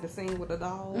Hood, the scene with the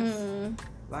dolls. Mm-hmm.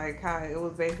 Like how it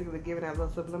was basically giving that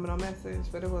little subliminal message,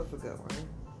 but it was a good one.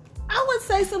 I would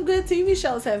say some good TV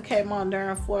shows have came on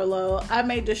during Forlow. I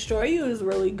May Destroy You is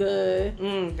really good.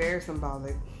 Very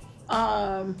symbolic.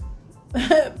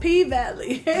 P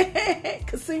Valley.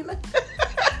 Casino.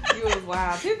 You was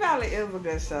wild. P Valley is a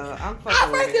good show. I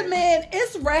recommend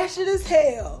it's ratchet as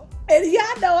hell. And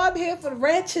y'all know I'm here for the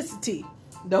ratchicity.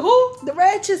 The who? The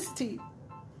ratchicity.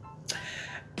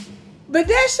 But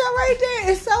that show right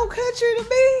there is so country to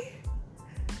me.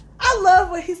 I love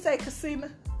when he say casino.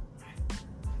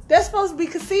 That's supposed to be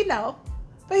casino.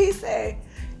 But he said,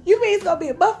 you mean it's going to be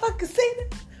a motherfucking casino?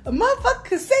 A motherfucking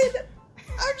casino?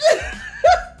 I'm just...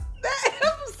 that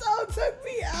episode took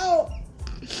me out.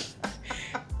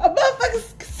 A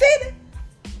motherfucking casino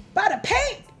by the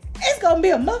paint. It's going to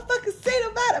be a motherfucking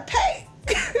casino by the paint.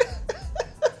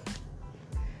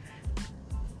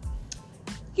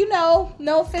 You know,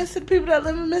 no offense to the people that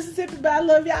live in Mississippi, but I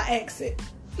love y'all accent.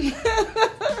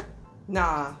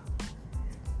 Nah.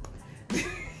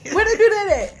 Where they do that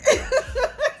at?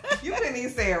 You couldn't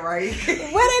even say it right.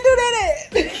 Where they do that at?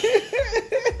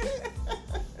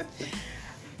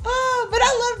 Oh, but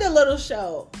I love the little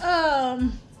show.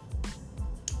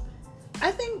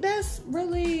 I think that's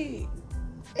really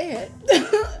it.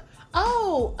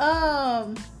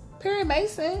 Perry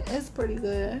Mason is pretty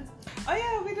good. Oh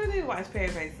yeah, we do need to watch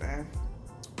Perry Mason.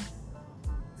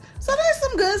 So there's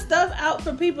some good stuff out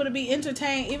for people to be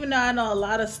entertained, even though I know a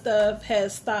lot of stuff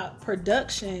has stopped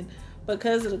production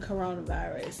because of the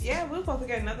coronavirus. Yeah, we're supposed to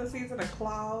get another season of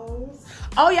Claws.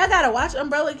 Oh, y'all gotta watch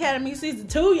Umbrella Academy season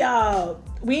 2, y'all.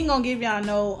 We ain't gonna give y'all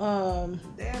no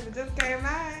Damn, it just came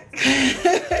out.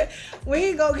 we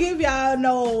ain't gonna give y'all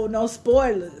no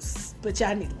spoilers, but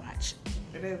y'all need to watch it.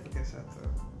 It is a good show too.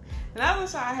 Another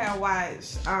show I have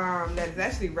watched that is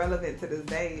actually relevant to this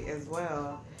day as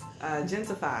well,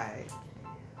 Gentrified.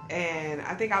 And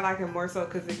I think I like it more so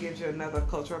because it gives you another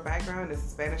cultural background. It's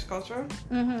Spanish culture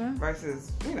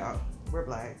versus, you know, we're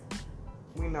black.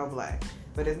 We know black.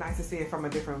 But it's nice to see it from a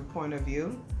different point of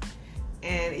view.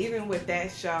 And even with that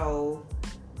show,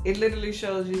 it literally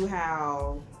shows you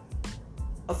how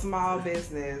a small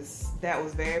business that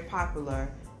was very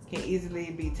popular can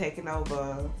easily be taken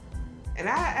over. And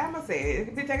I'm going to say it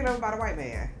can be taken over by the white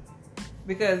man.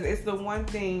 Because it's the one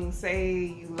thing, say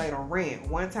you late on rent.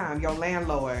 One time, your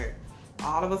landlord,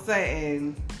 all of a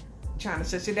sudden, trying to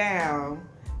shut you down.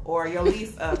 Or your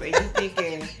lease up and you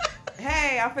thinking,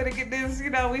 hey, I'm finna get this, you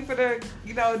know, we finna,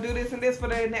 you know, do this and this for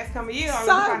the next coming year. I'm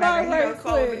gonna find out that he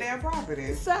sold the damn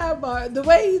property. Sidebar, the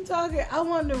way you talking, I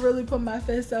wanted to really put my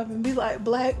fist up and be like,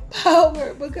 Black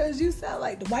Power, because you sound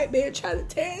like the white man trying to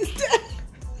tear us down.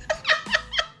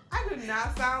 I do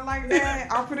not sound like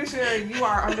that. I'm pretty sure you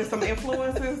are under some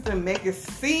influences to make it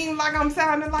seem like I'm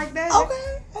sounding like that.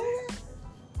 Okay.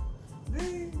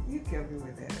 You killed me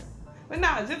with that. But no,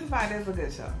 Gentrified is a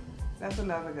good show. That's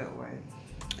another good one.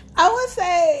 I would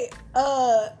say,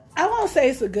 I won't say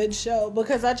it's a good show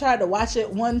because I tried to watch it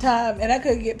one time and I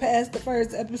couldn't get past the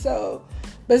first episode.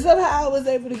 But somehow I was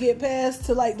able to get past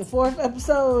to like the 4th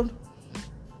episode.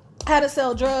 How to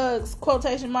Sell Drugs,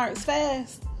 quotation marks,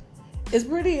 fast. It's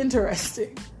pretty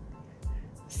interesting.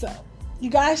 So, you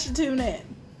guys should tune in.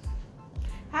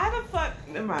 How the fuck...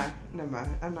 Never mind.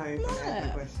 I'm not even going to ask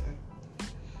the question.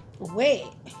 Wait.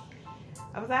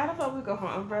 I was how the fuck we go from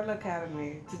Umbrella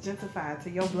Academy to Gentrified to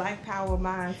your Black Power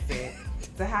mindset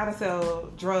to how to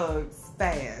sell drugs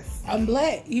fast. I'm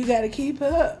black. You got to keep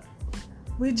up.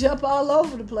 We jump all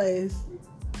over the place.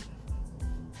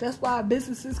 That's why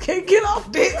businesses can't get off.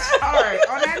 Bitch, all right.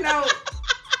 On that note,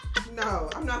 no,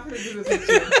 I'm not going to do this with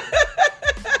you.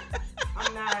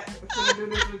 I'm not going to do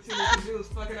this with you because you was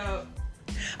fucking up.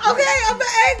 Okay, I'm gonna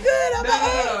act good. I'm gonna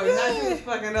act good. Not you was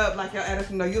fucking up like your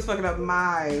attitude. No, you was fucking up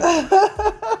my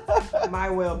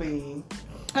well-being.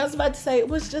 I was about to say it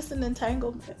was just an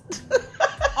entanglement.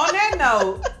 On that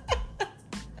note,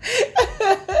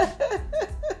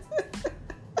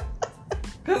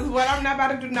 because what I'm not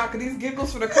about to do now, because these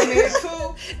giggles for the come in too.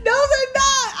 No, they're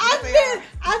not.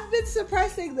 I've been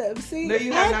suppressing them. See, no,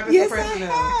 you have not been suppressing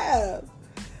them.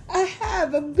 I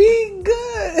have. I'm being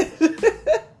good.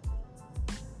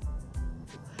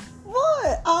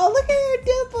 What? Oh, look at your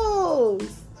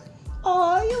dimples.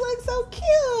 Oh, you look so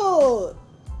cute.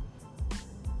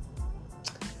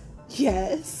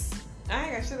 Yes. I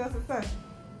ain't got shit else to say.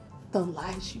 The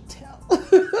lies you tell.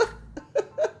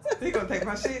 You gonna take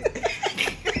my shit?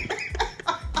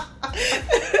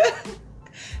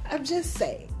 I'm just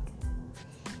saying.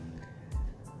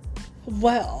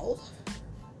 Well.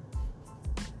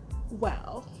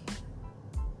 Well,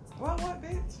 what,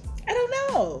 bitch? I don't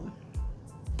know.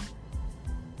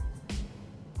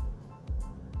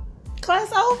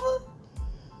 Class over?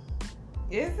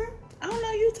 Is it? I don't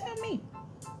know. You tell me.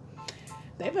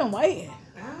 They've been waiting.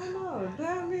 I don't know.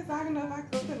 That means I don't know if I can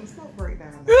go to the smoke break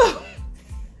down.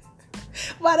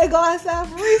 while they go outside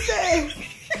for recess.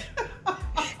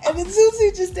 And the two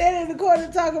teachers standing in the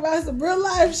corner talking about some real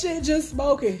life shit, just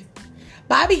smoking.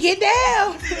 Bobby, get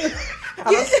down.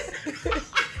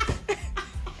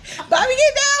 Bobby,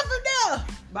 get down from there.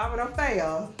 Bobby, don't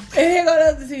fail. And here go the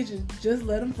other teacher. Just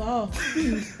let them fall.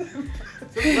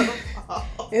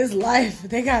 It's life.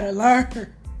 They gotta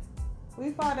learn.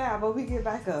 We fall down, but we get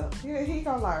back up. He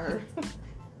gonna learn.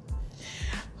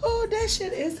 Oh, that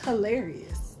shit is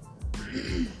hilarious.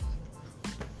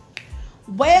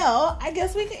 Well, I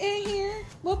guess we can end here.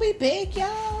 We'll be back,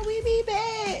 y'all. We be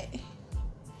back.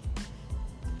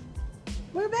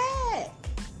 We're back.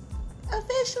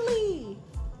 Officially.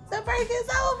 The break is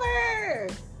over.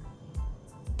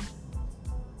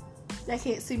 They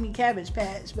can't see me Cabbage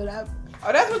Patch, but I...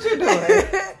 Oh, that's what you're doing.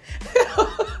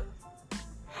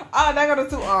 Oh, there go the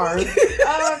two arms.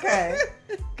 Oh, okay.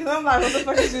 Because I'm like, what the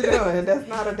fuck is you doing? That's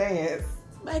not a dance.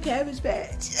 My Cabbage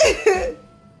Patch.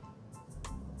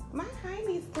 My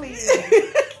hiney's clean. My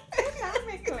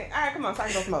hiney's clean. All right, come on, so I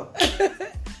can go smoke.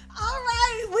 All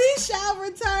right, we shall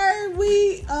return.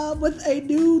 We with a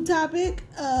new topic.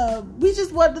 We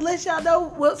just wanted to let y'all know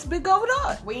what's been going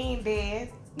on. We ain't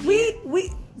dead. We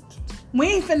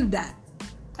ain't finna die.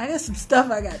 I got some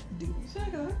stuff I got to do. You sure?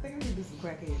 Because I think I need to do some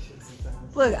crackhead shit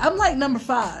sometimes. Look, I'm like number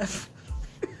 5.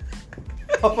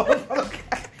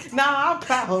 Nah, I'm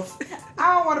close.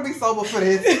 I don't want to be sober for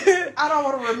this. I don't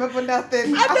want to remember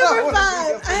nothing. I'm number 5.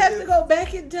 I have to go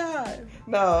back in time.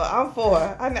 No, I'm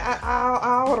 4. I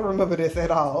don't want to remember this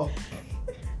at all.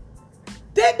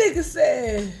 That nigga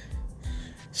said,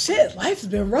 shit, life's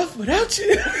been rough without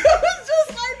you. It's just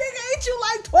like, nigga, ain't you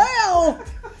like 12?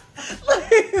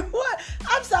 Like, what?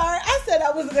 I'm sorry. I said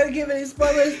I wasn't going to give any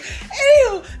spoilers.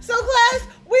 Anywho, so class,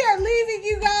 we are leaving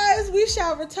you guys. We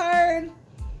shall return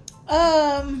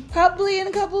probably in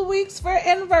a couple of weeks for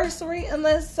anniversary,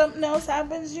 unless something else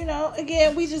happens, you know.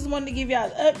 Again, we just wanted to give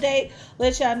y'all an update,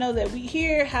 let y'all know that we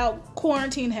here, how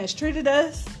quarantine has treated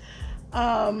us.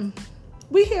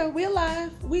 We here, we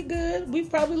alive, we good. We've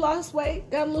probably lost weight,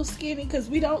 got a little skinny because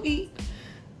we don't eat.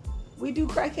 We do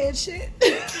crackhead shit.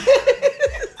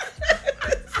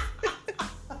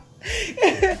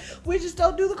 We just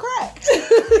don't do the crack.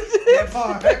 That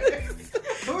part.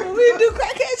 We do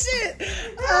crackhead shit.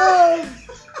 I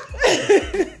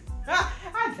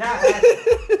died.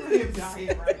 I'm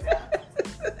dying right now.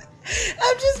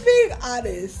 I'm just being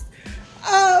honest.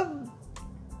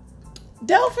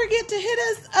 Don't forget to hit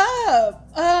us up.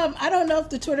 I don't know if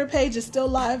the Twitter page is still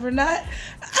live or not.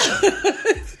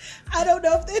 I don't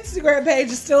know if the Instagram page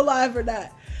is still live or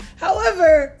not.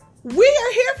 However, we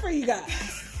are here for you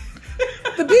guys.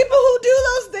 The people who do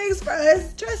those things for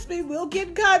us, trust me, we'll get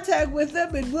in contact with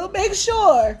them and we'll make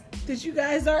sure that you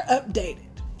guys are updated.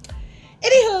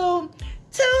 Anywho,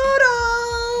 toodles!